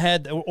 I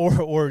had,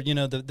 or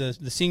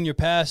the senior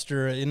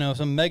pastor,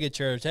 some mega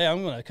church, hey,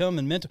 I'm going to come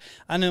and mentor.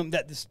 I know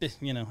that,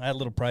 I had a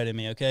little pride in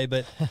me, okay?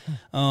 But,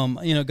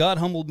 God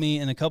humbled me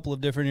in a couple of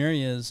different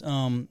areas,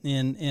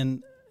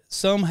 and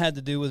some had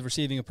to do with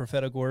receiving a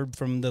prophetic word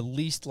from the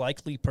least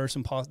likely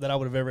person that I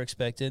would have ever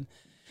expected,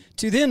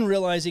 to then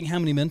realizing how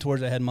many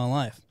mentors I had in my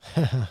life.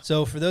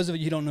 So for those of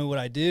you who don't know what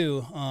I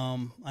do,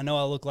 I know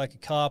I look like a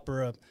cop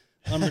or a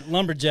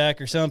lumberjack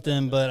or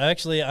something, but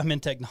actually I'm in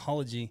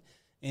technology,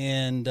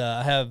 and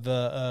I have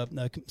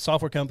a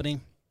software company.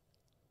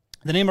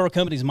 The name of our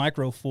company is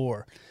Micro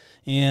 4,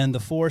 and the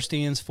 4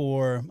 stands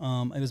for,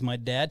 it was my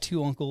dad,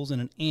 2 uncles,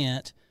 and an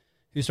aunt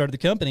who started the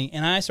company.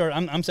 And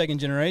I'm second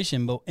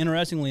generation, but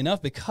interestingly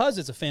enough, because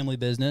it's a family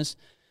business,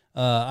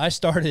 I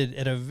started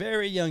at a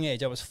very young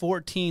age. I was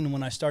 14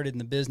 when I started in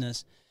the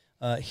business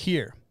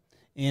here.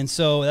 And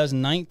so that was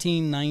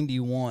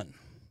 1991.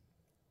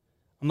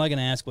 I'm not going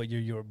to ask what year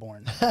you were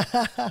born.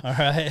 All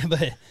right.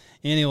 But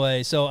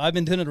anyway, so I've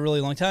been doing it a really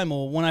long time.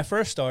 Well, when I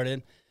first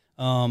started,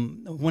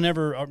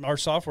 whenever our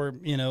software,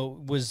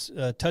 was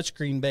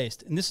touchscreen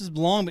based, and this is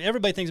long, but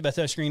everybody thinks about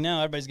touchscreen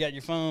now. Everybody's got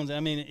your phones. I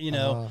mean,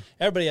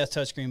 everybody has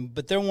touchscreen,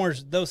 but there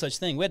weren't no such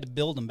thing. We had to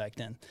build them back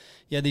then.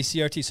 Yeah, these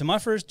CRTs. So my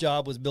first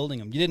job was building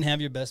them. You didn't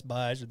have your Best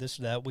Buys or this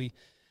or that. We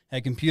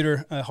had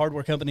computer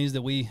hardware companies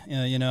that we,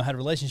 had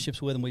relationships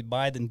with, and we'd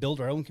buy and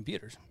build our own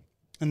computers.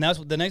 And that's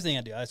what the next thing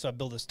I do. So I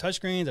build those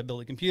touchscreens. I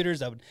build the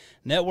computers. I would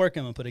network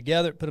them and put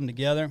them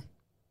together.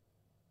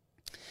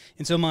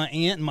 And so my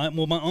aunt and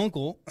my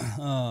uncle,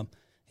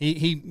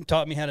 he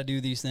taught me how to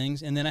do these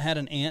things. And then I had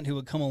an aunt who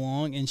would come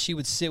along, and she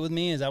would sit with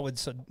me as I would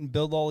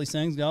build all these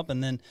things up.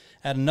 And then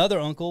I had another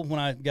uncle. When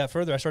I got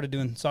further, I started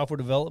doing software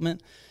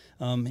development.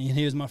 And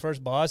he was my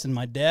first boss, and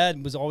my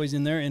dad was always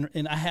in there. And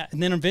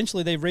then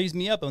eventually they raised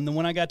me up. And then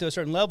when I got to a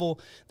certain level,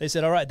 they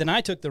said, all right, then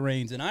I took the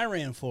reins and I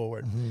ran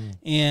forward. Mm-hmm.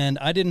 And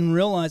I didn't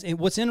realize, and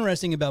what's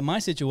interesting about my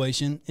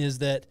situation is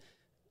that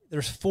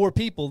there's 4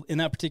 people in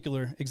that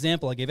particular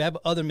example I gave. I have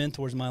other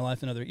mentors in my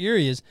life in other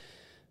areas,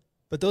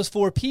 but those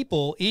 4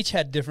 people each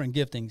had different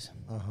giftings.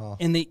 Uh-huh.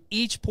 And they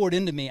each poured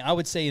into me, I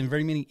would say, in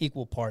very many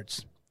equal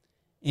parts.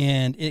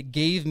 And it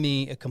gave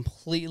me a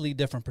completely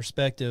different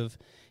perspective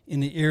in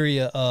the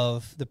area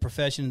of the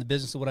profession and the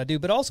business of what I do,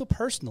 but also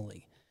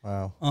personally.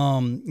 Wow.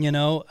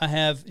 I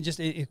have just,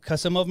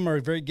 because some of them are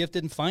very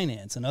gifted in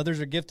finance and others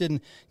are gifted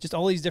in just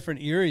all these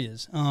different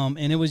areas.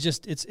 And it was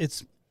just,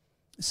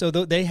 so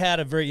they had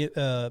a very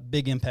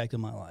big impact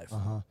on my life.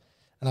 Uh-huh.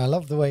 And I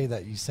love the way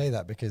that you say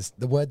that, because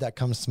the word that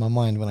comes to my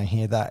mind when I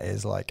hear that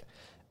is like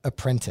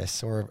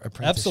apprentice or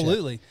apprenticeship.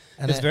 Absolutely.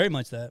 And it's very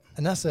much that.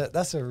 And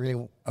that's a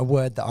really a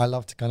word that I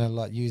love to kind of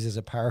like use as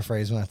a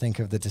paraphrase when I think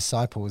of the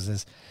disciples.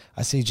 Is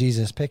I see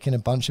Jesus picking a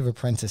bunch of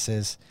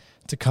apprentices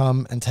to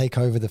come and take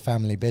over the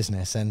family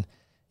business. And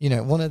you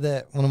know, one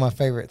of my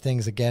favorite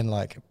things, again,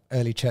 like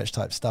early church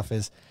type stuff,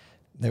 is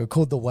they were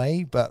called the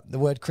way, but the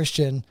word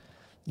Christian,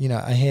 you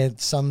know, I hear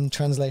some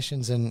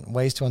translations and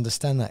ways to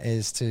understand that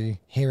is to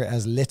hear it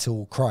as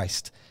little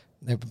Christ.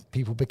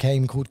 People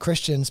became called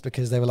Christians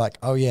because they were like,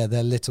 oh yeah,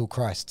 they're little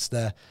Christs,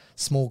 they're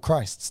small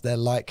Christs, they're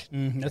like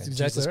that's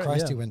exactly Jesus right,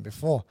 Christ who went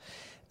before.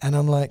 And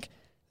I'm like,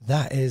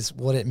 that is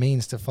what it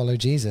means to follow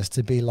Jesus,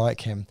 to be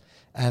like him.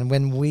 And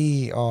when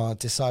we are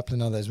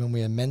discipling others, when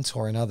we are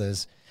mentoring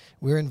others,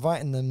 we're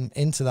inviting them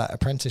into that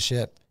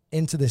apprenticeship,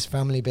 into this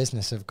family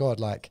business of God.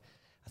 Like,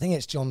 I think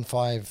it's John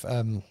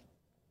 5,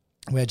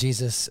 where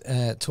Jesus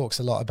talks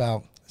a lot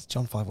about, it's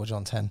John 5 or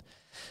John 10.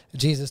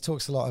 Jesus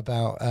talks a lot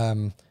about,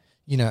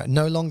 you know,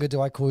 no longer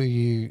do I call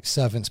you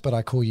servants, but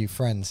I call you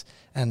friends.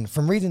 And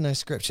from reading those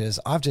scriptures,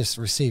 I've just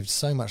received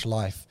so much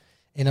life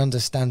in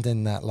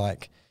understanding that,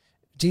 like,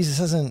 Jesus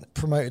hasn't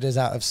promoted us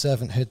out of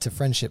servanthood to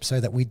friendship so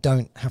that we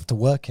don't have to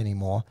work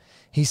anymore.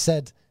 He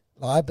said,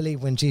 I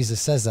believe when Jesus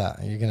says that,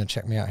 you're going to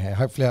check me out here.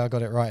 Hopefully I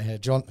got it right here.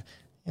 John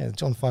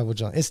 5 or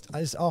John.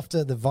 It's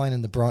after the vine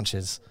and the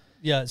branches.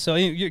 Yeah, so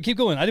you keep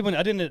going. I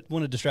didn't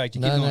want to distract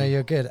you. Keep No, going.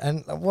 you're good.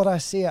 And what I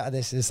see out of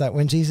this is that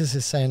when Jesus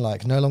is saying,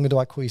 like, no longer do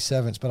I call you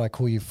servants, but I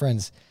call you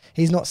friends,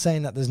 he's not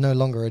saying that there's no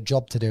longer a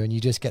job to do and you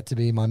just get to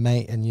be my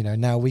mate and, you know,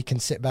 now we can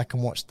sit back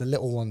and watch the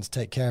little ones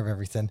take care of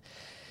everything.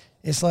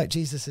 It's like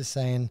Jesus is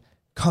saying,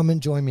 come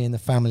and join me in the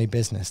family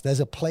business.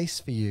 There's a place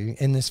for you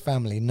in this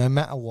family, no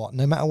matter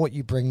what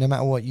you bring, no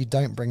matter what you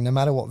don't bring, no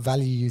matter what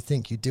value you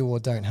think you do or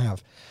don't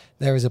have.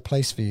 There is a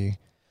place for you.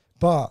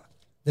 But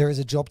there is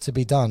a job to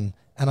be done.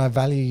 And I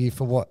value you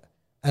for what,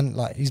 and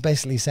like he's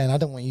basically saying, I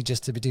don't want you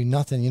just to do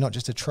nothing. You're not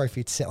just a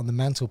trophy to sit on the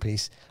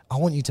mantelpiece. I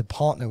want you to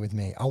partner with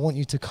me. I want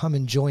you to come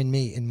and join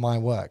me in my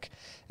work.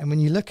 And when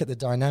you look at the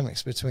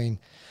dynamics between,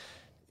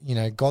 you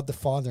know, God the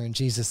Father and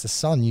Jesus the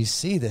Son, you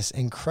see this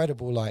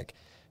incredible like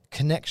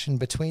connection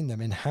between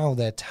them and how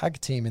they're tag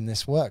team in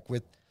this work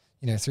with,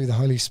 you know, through the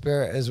Holy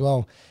Spirit as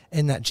well,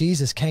 in that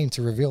Jesus came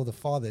to reveal the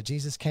Father.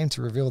 Jesus came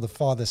to reveal the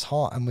Father's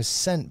heart and was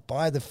sent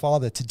by the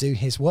Father to do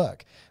his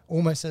work,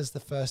 almost as the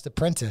first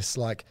apprentice,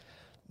 like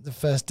the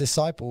first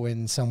disciple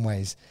in some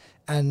ways.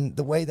 And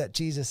the way that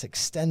Jesus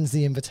extends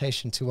the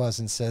invitation to us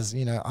and says,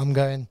 you know,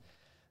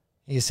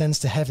 he ascends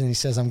to heaven and he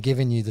says, I'm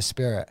giving you the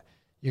Spirit.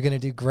 You're going to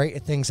do greater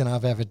things than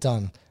I've ever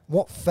done.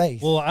 What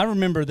faith? Well, I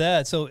remember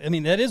that. So, I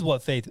mean, that is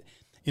what faith,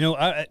 you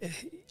know,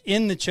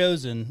 in The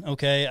Chosen,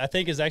 okay, I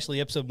think is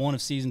actually episode 1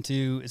 of season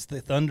 2. It's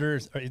the thunder.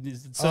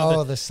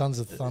 The Sons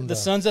of Thunder. The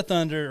Sons of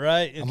Thunder,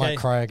 right? Okay. I might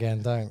cry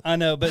again, don't. I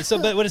know, but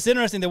what it's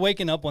interesting, they're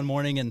waking up one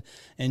morning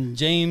and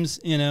James,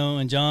 you know,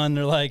 and John,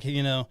 they're like,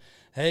 you know,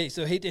 hey,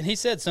 so he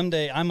said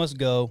someday I must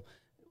go.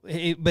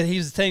 But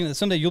he's saying that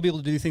someday you'll be able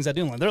to do things I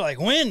do. They're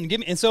like, when? Give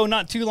me. And so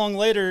not too long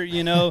later,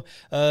 you know,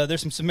 there's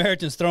some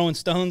Samaritans throwing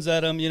stones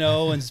at him, you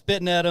know, and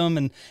spitting at him,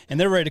 and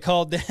they're ready to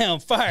call down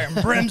fire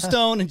and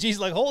brimstone. And Jesus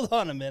like, hold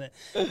on a minute.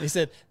 He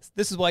said,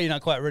 this is why you're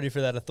not quite ready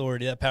for that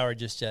authority, that power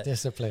just yet.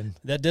 Discipline.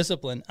 That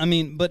discipline. I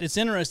mean, but it's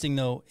interesting,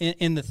 though,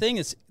 and the thing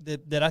is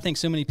that I think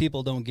so many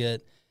people don't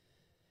get,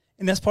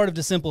 and that's part of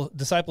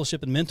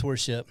discipleship and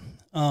mentorship.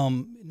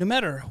 No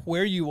matter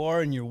where you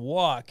are in your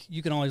walk,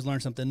 you can always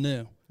learn something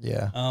new.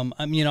 Yeah.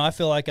 I mean, you know, I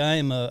feel like I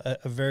am a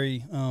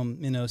very,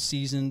 you know,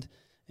 seasoned,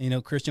 you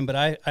know, Christian, but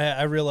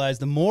I realize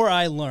the more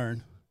I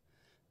learn,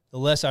 the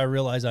less I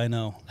realize I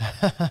know,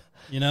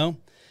 you know,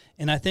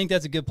 and I think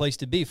that's a good place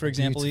to be. For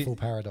example, beautiful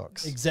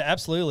paradox.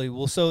 Absolutely.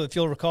 Well, so if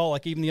you'll recall,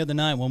 like even the other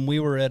night when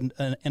we were at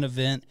an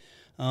event,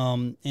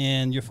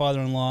 and your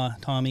father-in-law,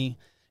 Tommy,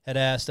 had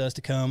asked us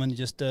to come and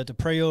just to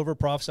pray over,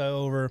 prophesy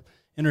over,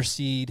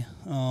 intercede.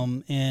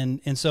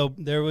 And so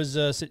there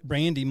was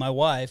Brandy, my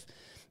wife,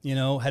 you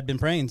know, had been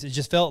praying. It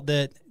just felt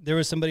that there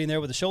was somebody in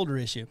there with a shoulder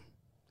issue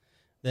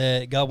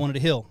that God wanted to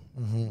heal.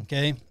 Mm-hmm.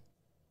 Okay.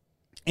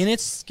 And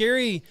it's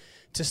scary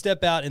to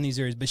step out in these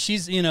areas, but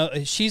she's in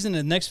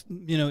the next,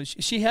 you know,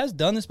 she has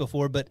done this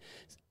before, but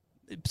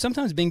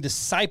sometimes being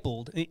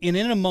discipled, and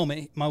in a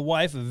moment, my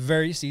wife, a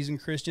very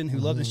seasoned Christian who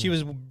loved it, she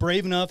was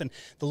brave enough, and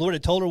the Lord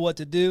had told her what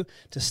to do,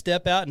 to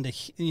step out and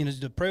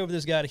to pray over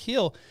this guy to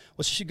heal.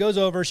 Well, she goes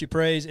over, she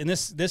prays, and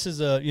this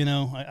is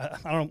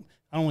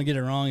I don't want to get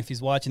it wrong if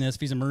he's watching this,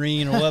 if he's a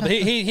Marine or what, but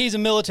he's a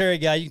military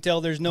guy. You can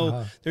tell there's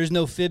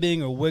no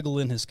fibbing or wiggle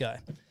in this guy.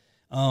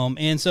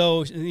 And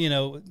so, you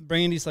know,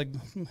 Brandy's like,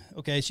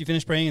 okay, she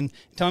finished praying, and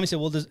Tommy said,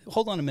 well,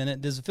 hold on a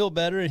minute, does it feel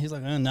better? And he's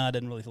like, no, it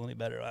doesn't really feel any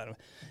better. I don't.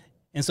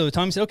 And so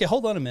Tommy said, okay,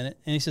 hold on a minute.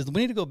 And he says,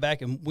 we need to go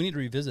back and we need to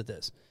revisit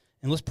this.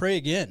 And let's pray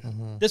again.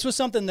 Mm-hmm. This was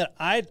something that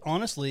I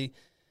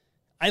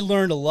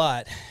learned a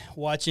lot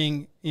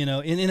watching, you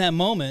know, in that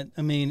moment.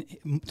 I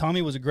mean,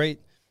 Tommy was a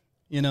great,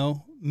 you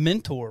know,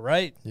 mentor,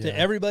 right? Yeah. To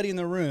everybody in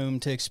the room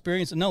to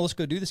experience, no, let's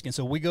go do this again.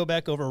 So we go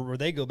back over, or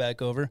they go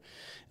back over.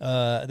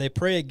 They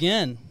pray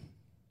again.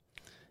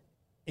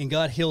 And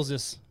God heals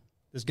this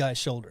this guy's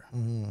shoulder.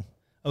 Mm-hmm.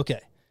 Okay.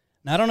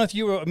 Now, I don't know if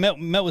you were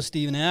met with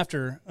Stephen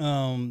after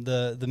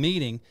the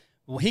meeting.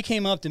 Well, he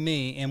came up to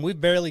me, and we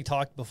barely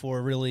talked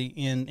before, really.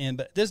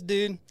 But this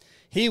dude,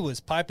 he was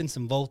piping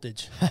some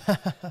voltage.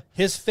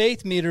 His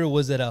faith meter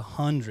was at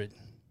 100.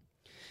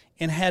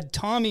 And had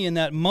Tommy in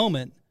that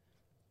moment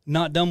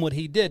not done what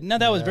he did, now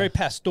that was very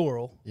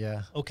pastoral.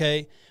 Yeah.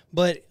 Okay.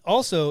 But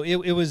also,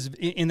 it was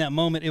in that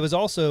moment. It was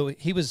also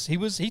he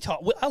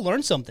taught. I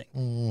learned something.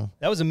 Mm-hmm.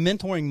 That was a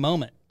mentoring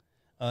moment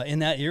in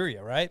that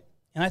area, right?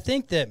 And I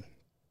think that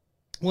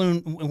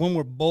when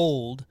we're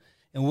bold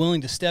and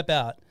willing to step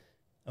out,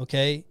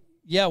 okay,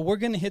 yeah, we're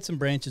going to hit some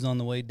branches on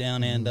the way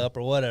down and up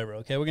or whatever,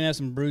 okay? We're going to have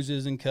some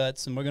bruises and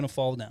cuts, and we're going to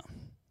fall down.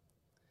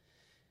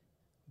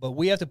 But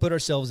we have to put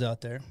ourselves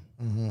out there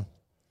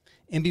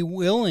and be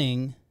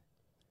willing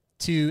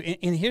to,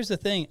 and here's the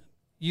thing.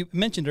 You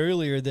mentioned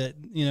earlier that,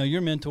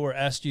 your mentor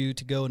asked you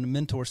to go and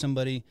mentor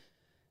somebody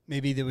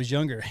maybe that was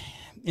younger.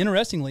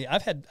 Interestingly,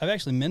 I've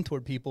actually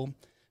mentored people.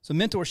 So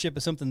mentorship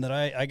is something that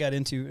I got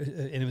into,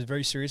 and it was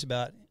very serious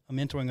about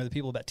mentoring other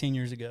people about 10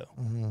 years ago.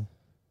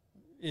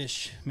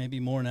 Ish, maybe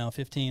more now,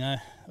 15.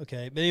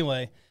 Okay. But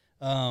anyway,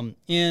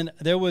 and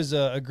there was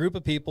a group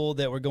of people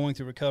that were going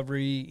through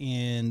recovery,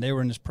 and they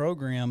were in this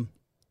program.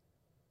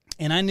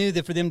 And I knew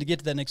that for them to get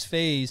to that next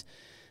phase,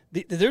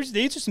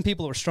 these are some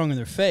people that were strong in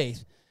their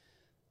faith,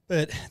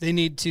 but they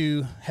need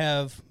to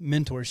have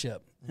mentorship.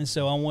 And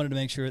so I wanted to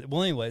make sure that,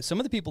 well, anyway, some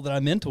of the people that I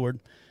mentored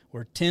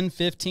were 10,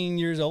 15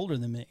 years older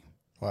than me.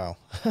 Wow.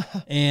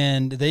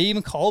 And they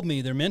even called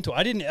me their mentor.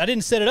 I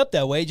didn't set it up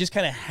that way. It just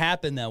kind of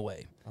happened that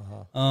way.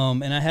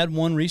 And I had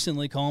one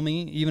recently call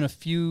me, even a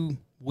few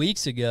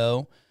weeks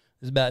ago.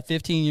 It was about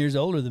 15 years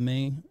older than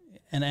me,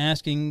 and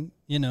asking,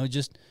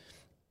 just,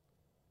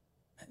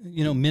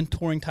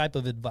 mentoring type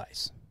of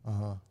advice.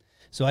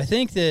 So I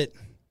think that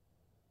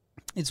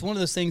it's one of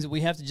those things that we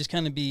have to just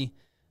kind of be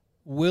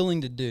willing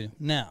to do.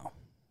 Now,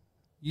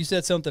 you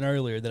said something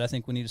earlier that I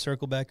think we need to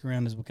circle back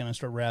around as we kind of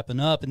start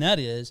wrapping up, and that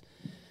is,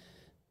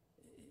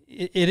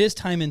 it is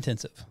time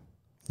intensive.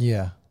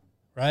 Yeah.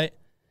 Right?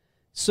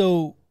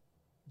 So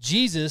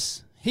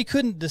Jesus, he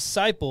couldn't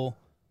disciple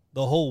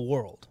the whole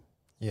world.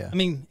 Yeah. I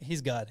mean,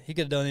 he's God. He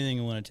could have done anything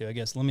he wanted to, I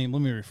guess. Let me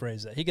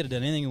rephrase that. He could have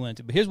done anything he wanted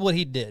to. But here's what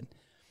he did.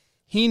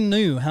 He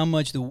knew how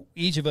much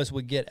each of us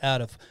would get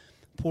out of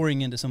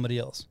pouring into somebody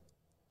else.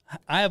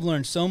 I have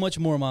learned so much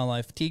more in my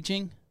life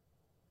teaching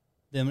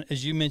than,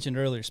 as you mentioned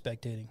earlier,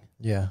 spectating.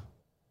 Yeah.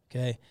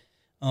 Okay?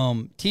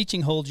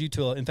 Teaching holds you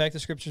to, in fact, the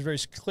scripture is very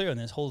clear on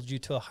this, holds you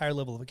to a higher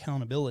level of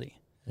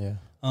accountability. Yeah.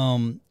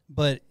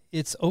 But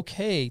it's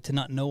okay to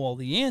not know all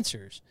the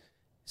answers.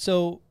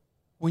 So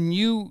when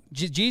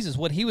Jesus,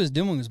 what he was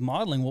doing was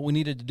modeling what we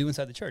needed to do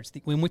inside the church.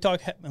 When we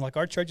talk, like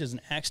our church is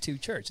an Acts 2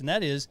 church, and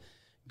that is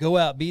go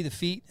out, be the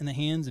feet and the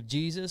hands of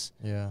Jesus,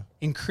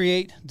 and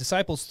create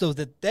disciples so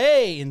that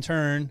they, in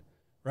turn,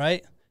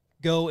 right,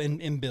 go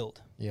and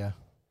build. Yeah.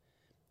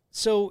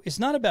 So it's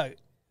not about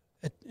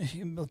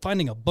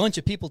finding a bunch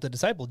of people to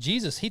disciple.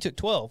 Jesus, he took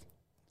 12,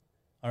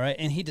 all right,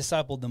 and he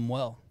discipled them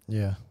well.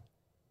 Yeah.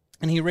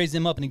 And he raised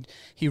them up, and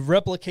he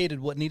replicated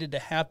what needed to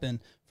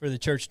happen for the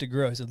church to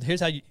grow. So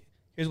here's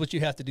what you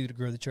have to do to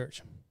grow the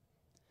church.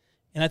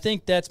 And I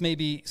think that's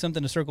maybe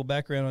something to circle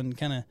back around on,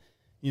 kind of,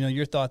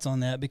 your thoughts on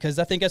that, because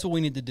I think that's what we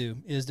need to do,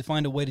 is to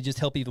find a way to just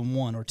help even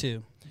one or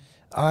two.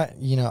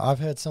 I've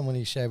heard someone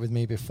who shared with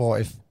me before,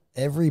 if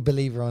every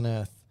believer on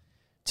earth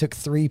took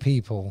 3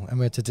 people and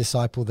were to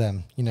disciple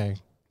them,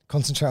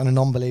 concentrate on a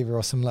non-believer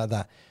or something like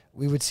that,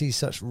 we would see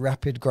such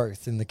rapid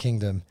growth in the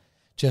kingdom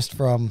just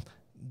from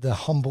the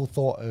humble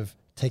thought of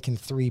taking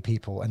 3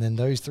 people and then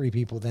those 3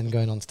 people then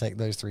going on to take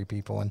those 3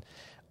 people. And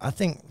I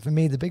think for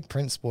me, the big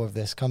principle of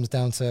this comes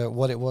down to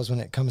what it was when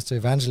it comes to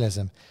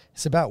evangelism.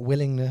 It's about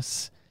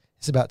willingness.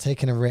 It's about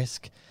taking a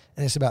risk,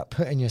 and it's about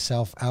putting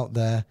yourself out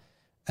there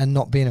and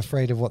not being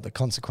afraid of what the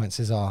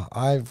consequences are.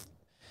 I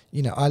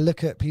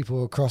look at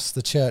people across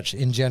the church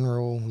in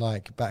general,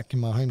 like back in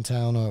my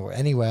hometown or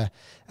anywhere,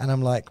 and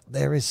I'm like,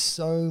 there is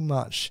so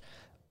much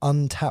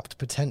untapped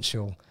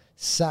potential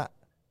sat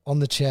on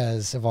the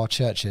chairs of our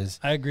churches.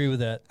 I agree with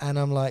that. And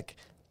I'm like,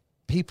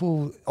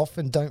 people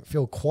often don't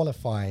feel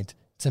qualified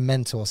to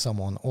mentor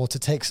someone or to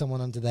take someone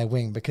under their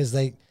wing because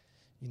they,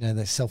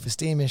 their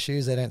self-esteem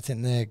issues, they don't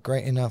think they're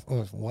great enough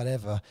or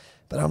whatever.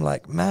 But I'm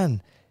like,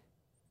 man,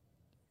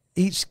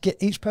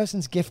 each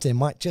person's gifting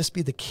might just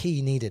be the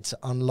key needed to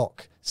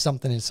unlock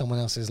something in someone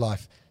else's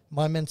life.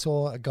 My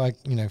mentor, a guy,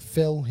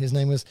 Phil, his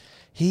name was,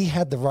 he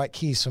had the right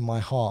keys for my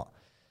heart,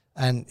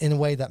 and in a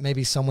way that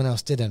maybe someone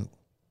else didn't.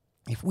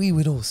 If we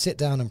would all sit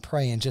down and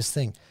pray and just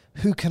think,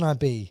 who can I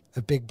be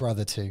a big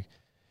brother to?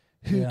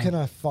 Who can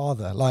I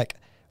father? Like,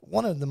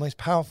 one of the most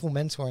powerful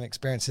mentoring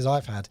experiences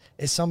I've had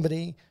is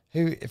somebody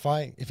who,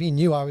 if he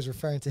knew I was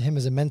referring to him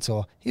as a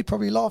mentor, he'd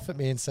probably laugh at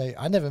me and say,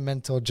 I never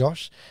mentored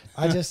Josh.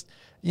 I just,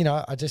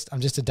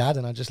 I'm just a dad,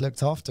 and I just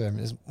looked after him.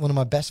 It's one of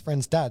my best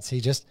friend's dads.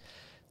 He just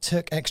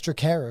took extra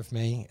care of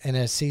me in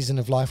a season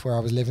of life where I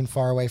was living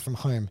far away from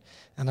home.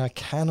 And I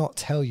cannot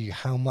tell you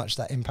how much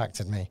that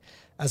impacted me.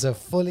 as a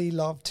fully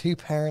loved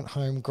 2-parent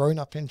home, grown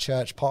up in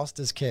church,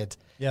 pastor's kid.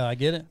 Yeah, I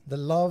get it. The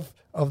love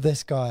of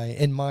this guy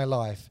in my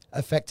life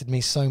affected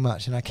me so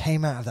much. And I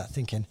came out of that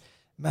thinking,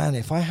 man,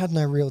 if I had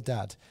no real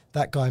dad,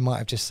 that guy might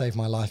have just saved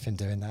my life in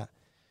doing that.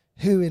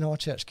 Who in our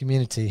church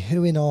community,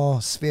 who in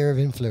our sphere of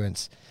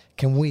influence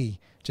can we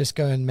just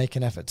go and make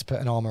an effort to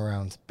put an arm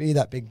around? Be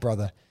that big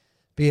brother,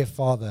 be a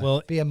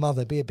father, be a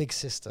mother, be a big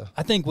sister.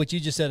 I think what you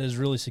just said is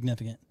really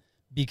significant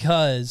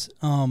because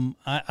I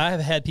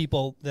have had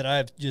people that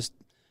I've just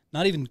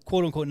not even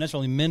quote unquote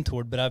necessarily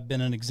mentored, but I've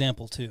been an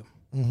example to.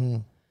 Mm-hmm.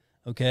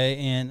 Okay.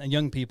 And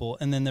young people,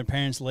 and then their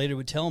parents later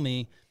would tell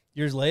me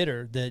years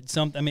later that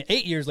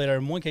 8 years later,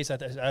 in one case, I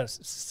was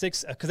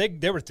 6, because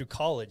they were through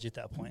college at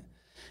that point.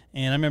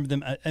 And I remember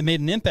them, I made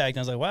an impact. And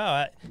I was like,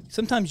 wow,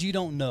 sometimes you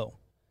don't know.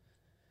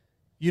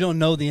 You don't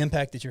know the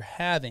impact that you're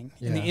having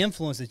and the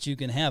influence that you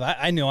can have.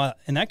 I know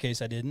in that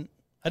case, I didn't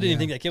even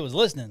think that kid was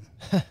listening,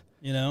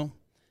 you know?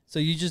 So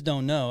you just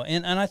don't know.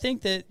 And I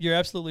think that you're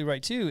absolutely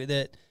right too,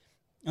 that,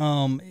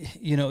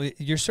 you know,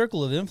 your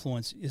circle of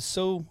influence is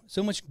so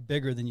much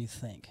bigger than you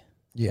think.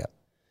 Yeah.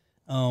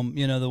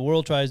 You know, the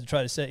world tries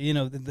to say, you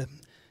know, the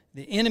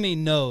enemy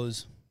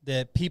knows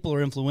that people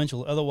are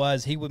influential.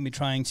 Otherwise, he wouldn't be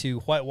trying to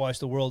whitewash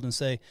the world and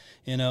say,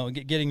 you know,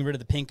 getting rid of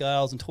the pink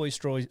aisles and toy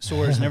stores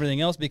and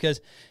everything else, because,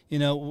 you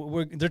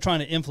know, they're trying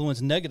to influence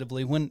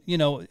negatively when, you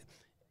know,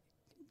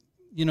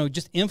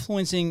 just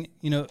influencing,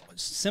 you know,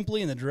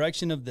 simply in the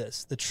direction of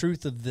this, the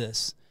truth of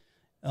this,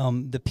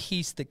 the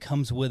peace that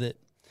comes with it,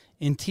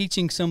 and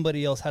teaching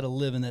somebody else how to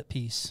live in that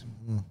peace,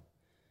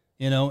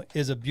 you know,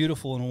 is a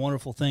beautiful and a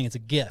wonderful thing. It's a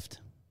gift.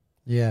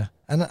 Yeah.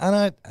 And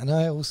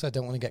I also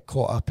don't want to get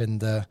caught up in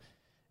the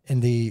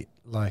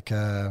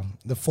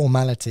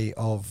formality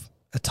of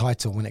a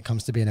title when it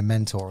comes to being a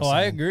mentor. Or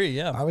I agree.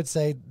 Yeah. I would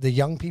say the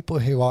young people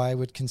who I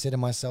would consider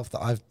myself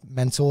that I've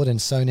mentored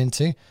and sown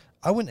into,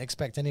 I wouldn't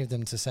expect any of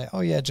them to say,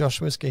 "Oh yeah,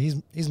 Josh Whisker,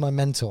 he's my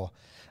mentor."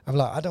 I'm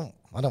like, I don't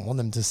want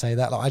them to say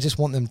that. Like, I just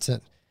want them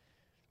to.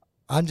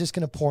 I'm just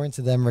going to pour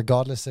into them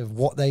regardless of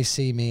what they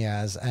see me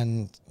as,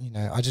 and you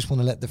know, I just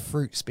want to let the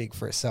fruit speak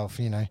for itself,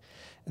 you know.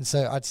 And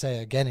so I'd say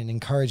again, in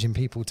encouraging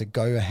people to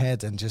go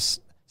ahead and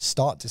just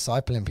start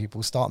discipling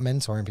people, start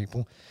mentoring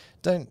people.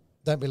 Don't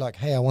be like,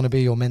 "Hey, I want to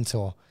be your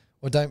mentor,"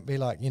 or don't be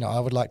like, you know, "I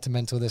would like to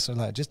mentor this," or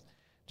that.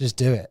 Just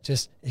do it.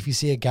 Just if you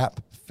see a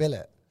gap, fill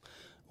it.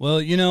 Well,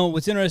 you know,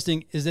 what's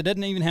interesting is it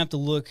doesn't even have to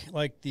look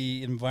like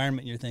the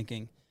environment you're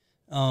thinking.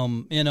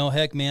 You know,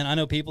 heck, man, I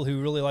know people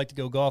who really like to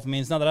go golf. I mean,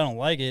 it's not that I don't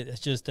like it.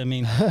 It's just, I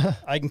mean,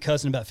 I can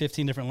cuss in about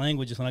 15 different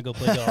languages when I go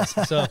play golf.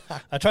 So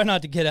I try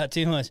not to get out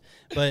too much.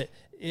 But,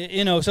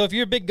 you know, so if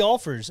you're big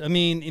golfers, I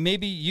mean,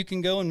 maybe you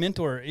can go and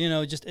mentor, you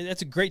know, just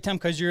that's a great time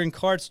because you're in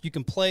carts, you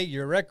can play,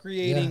 you're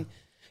recreating.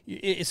 Yeah.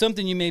 It's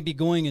something you may be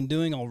going and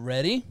doing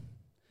already.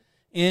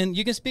 And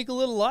you can speak a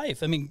little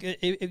life. I mean,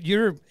 if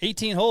you're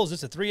 18 holes,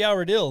 it's a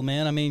 3-hour deal,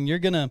 man. I mean, you're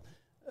going to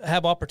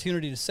have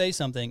opportunity to say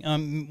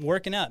something.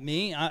 Working out.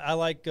 I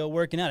like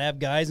working out. I have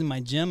guys in my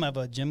gym. I have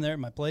a gym there at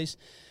my place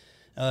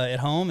at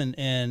home,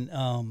 and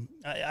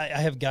I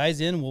have guys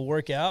in. We'll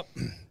work out.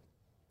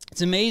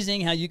 It's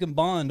amazing how you can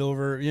bond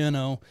over, you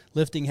know,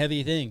 lifting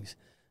heavy things,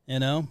 you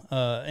know,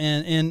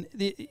 and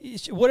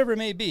whatever it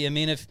may be. I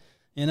mean, if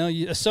you know,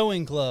 a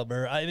sewing club,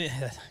 or I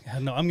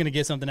don't know, I'm going to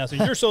get something else.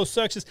 You're so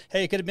sexist.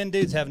 Hey, it could have been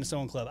dudes having a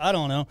sewing club. I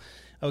don't know.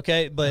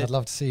 Okay, but I'd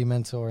love to see you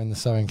mentor in the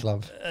sewing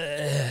club.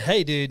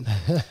 Hey, dude,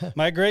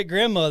 my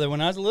great-grandmother,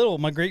 when I was little,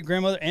 my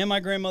great-grandmother and my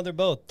grandmother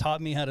both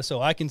taught me how to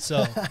sew. I can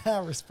sew.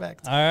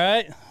 Respect. All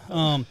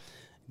right.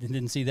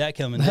 Didn't see that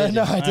coming, did you?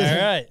 No, I didn't.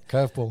 All right.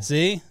 Curveball.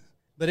 See?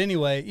 But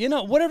anyway, you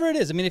know, whatever it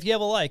is, I mean, if you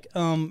have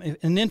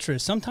an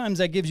interest, sometimes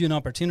that gives you an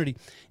opportunity.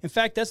 In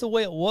fact, that's the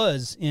way it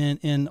was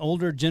in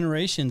older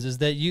generations, is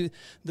that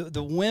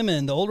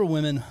the older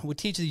women would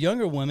teach the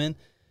younger women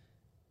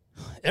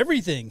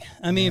everything.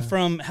 I mean,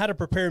 from how to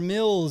prepare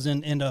meals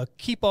and to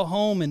keep a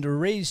home and to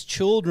raise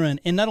children.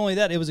 And not only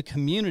that, it was a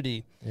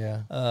community.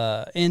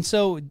 Yeah. And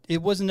so it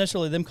wasn't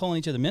necessarily them calling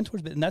each other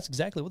mentors, but that's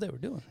exactly what they were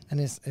doing. And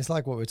it's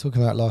like what we were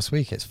talking about last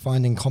week. It's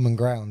finding common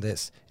ground.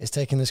 It's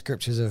taking the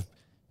scriptures of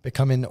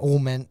becoming all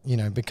men, you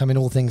know, becoming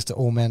all things to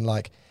all men.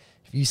 Like,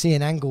 if you see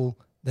an angle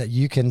that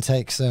you can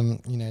take some,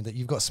 you know, that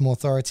you've got some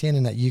authority in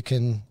and that you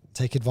can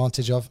take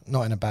advantage of,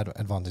 not in a bad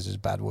advantage is a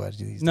bad word.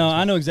 No,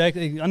 I know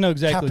exactly.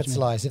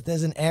 Capitalize. If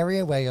there's an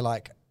area where you're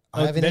like,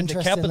 I have an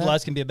interest in that.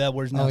 Capitalize can be a bad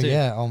word now too.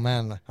 Yeah. Oh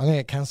man, I'm gonna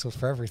get cancelled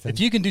for everything.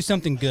 If you can do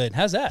something good,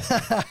 how's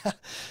that?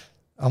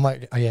 I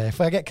might. Oh, yeah.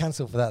 If I get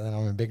cancelled for that, then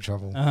I'm in big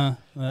trouble.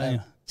 Yeah.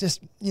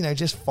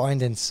 Just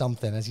finding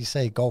something, as you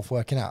say, golf,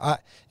 working out.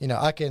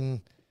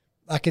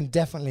 I can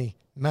definitely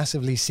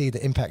massively see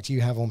the impact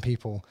you have on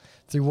people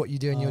through what you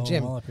do in your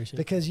gym, well, I appreciate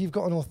because you've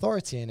got an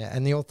authority in it,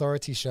 and the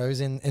authority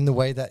shows in the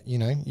way that, you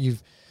know,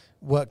 you've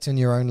worked in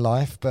your own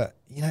life. But,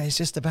 you know, it's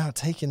just about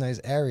taking those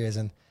areas.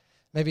 And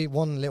maybe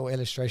one little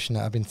illustration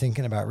that I've been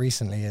thinking about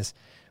recently is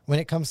when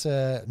it comes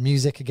to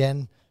music.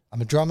 Again,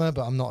 I'm a drummer,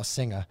 but I'm not a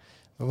singer.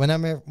 But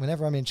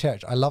whenever I'm in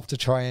church, I love to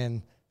try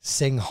and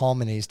sing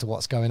harmonies to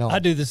what's going on. I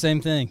do the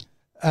same thing.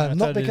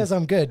 Not because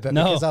I'm good, but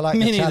because I like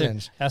the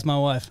challenge. Ask my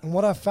wife. And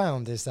what I've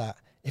found is that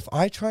if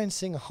I try and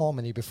sing a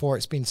harmony before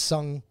it's been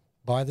sung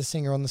by the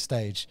singer on the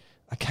stage,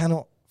 I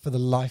cannot for the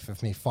life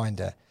of me find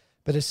it.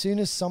 But as soon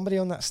as somebody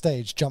on that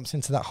stage jumps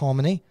into that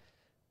harmony,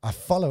 I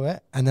follow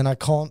it, and then I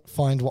can't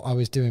find what I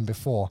was doing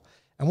before.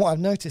 And what I've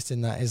noticed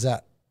in that is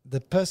that the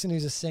person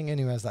who's a singer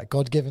who has that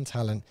God-given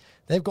talent,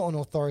 they've got an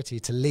authority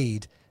to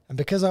lead. And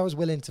because I was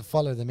willing to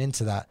follow them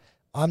into that,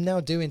 I'm now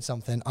doing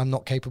something I'm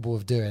not capable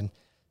of doing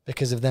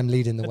because of them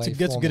leading the way.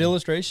 That's a good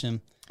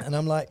illustration. And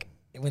I'm like,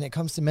 when it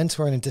comes to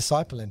mentoring and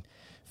discipling,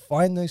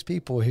 find those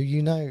people who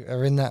you know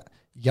are in that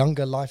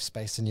younger life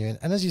space than you.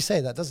 And as you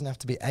say, that doesn't have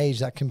to be age.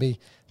 That can be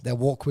their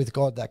walk with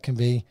God. That can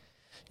be,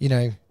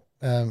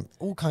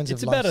 all kinds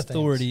of life. It's about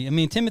authority. I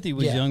mean, Timothy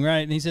was young, right?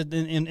 And he said,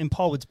 and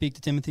Paul would speak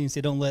to Timothy and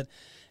say, don't let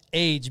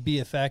age be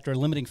a factor, a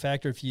limiting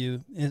factor for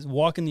you. Is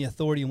walk in the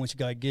authority in which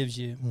God gives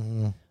you.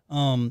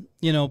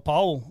 Mm-hmm.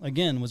 Paul,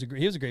 again, he was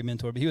a great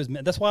mentor,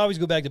 but that's why I always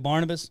go back to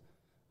Barnabas.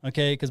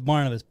 Okay, because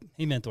Barnabas,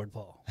 he mentored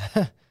Paul.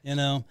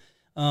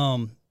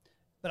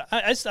 But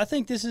I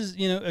think this is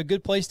a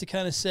good place to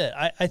kind of sit.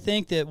 I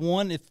think that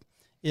one,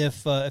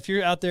 if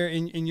you're out there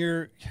and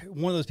you're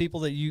one of those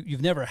people that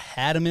you've never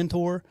had a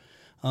mentor,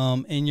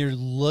 and you're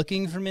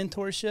looking for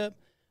mentorship,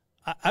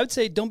 I would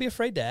say don't be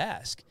afraid to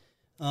ask.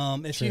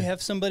 If you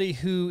have somebody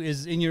who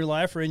is in your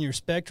life or in your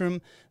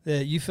spectrum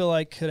that you feel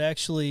like could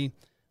actually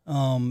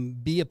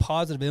be a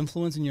positive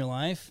influence in your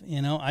life,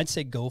 I'd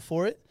say go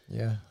for it.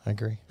 Yeah, I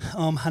agree.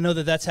 I know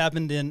that's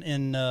happened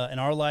in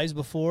our lives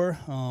before,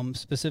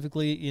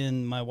 specifically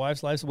in my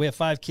wife's life. So we have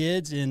 5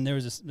 kids, and there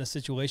was a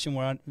situation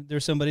where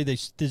there's somebody,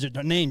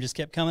 their name just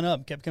kept coming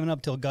up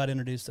until God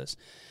introduced us,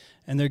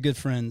 and they're good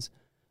friends.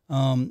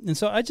 And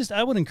so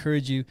I would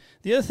encourage you.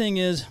 The other thing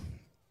is,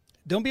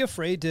 don't be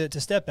afraid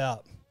to step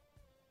out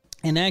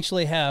and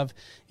actually have,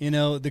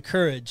 the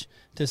courage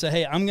to say,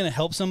 hey, I'm going to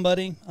help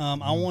somebody.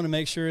 I want to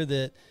make sure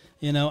that,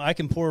 I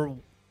can pour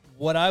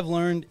what I've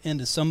learned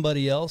into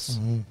somebody else.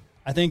 Mm-hmm.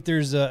 I think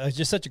there's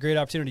just such a great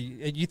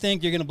opportunity. You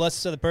think you're going to bless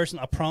this other person,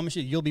 I promise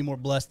you'll be more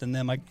blessed than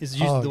them. It's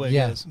usually the way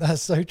it is.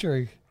 That's so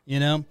true.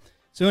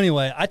 So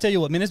anyway, I tell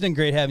you what, man, it's been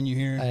great having you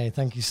here. Hey,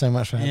 thank you so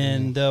much for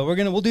having me.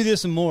 And we'll do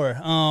this some more.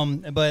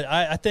 But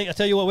I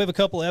tell you what, we have a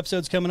couple of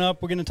episodes coming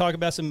up. We're going to talk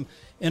about some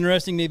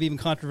interesting, maybe even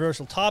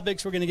controversial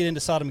topics. We're going to get into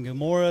Sodom and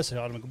Gomorrah's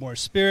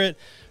spirit.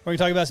 We're going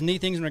to talk about some neat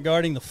things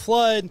regarding the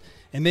flood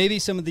and maybe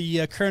some of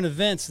the current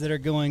events that are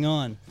going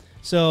on.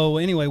 So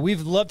anyway,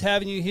 we've loved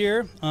having you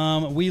here.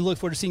 We look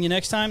forward to seeing you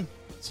next time.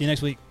 See you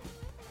next week.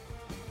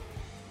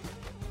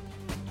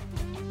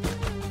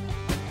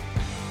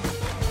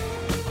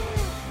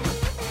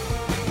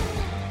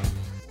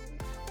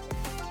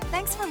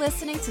 Thanks for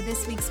listening to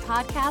this week's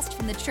podcast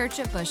from the Church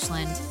at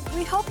Bushland.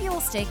 We hope you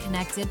will stay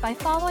connected by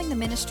following the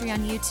ministry on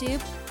YouTube,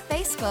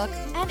 Facebook,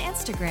 and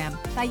Instagram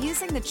by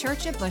using the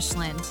Church at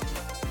Bushland.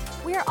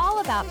 We are all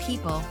about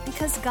people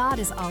because God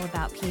is all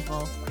about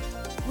people.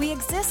 We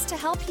exist to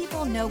help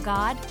people know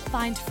God,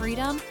 find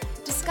freedom,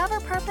 discover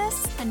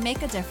purpose, and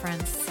make a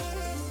difference.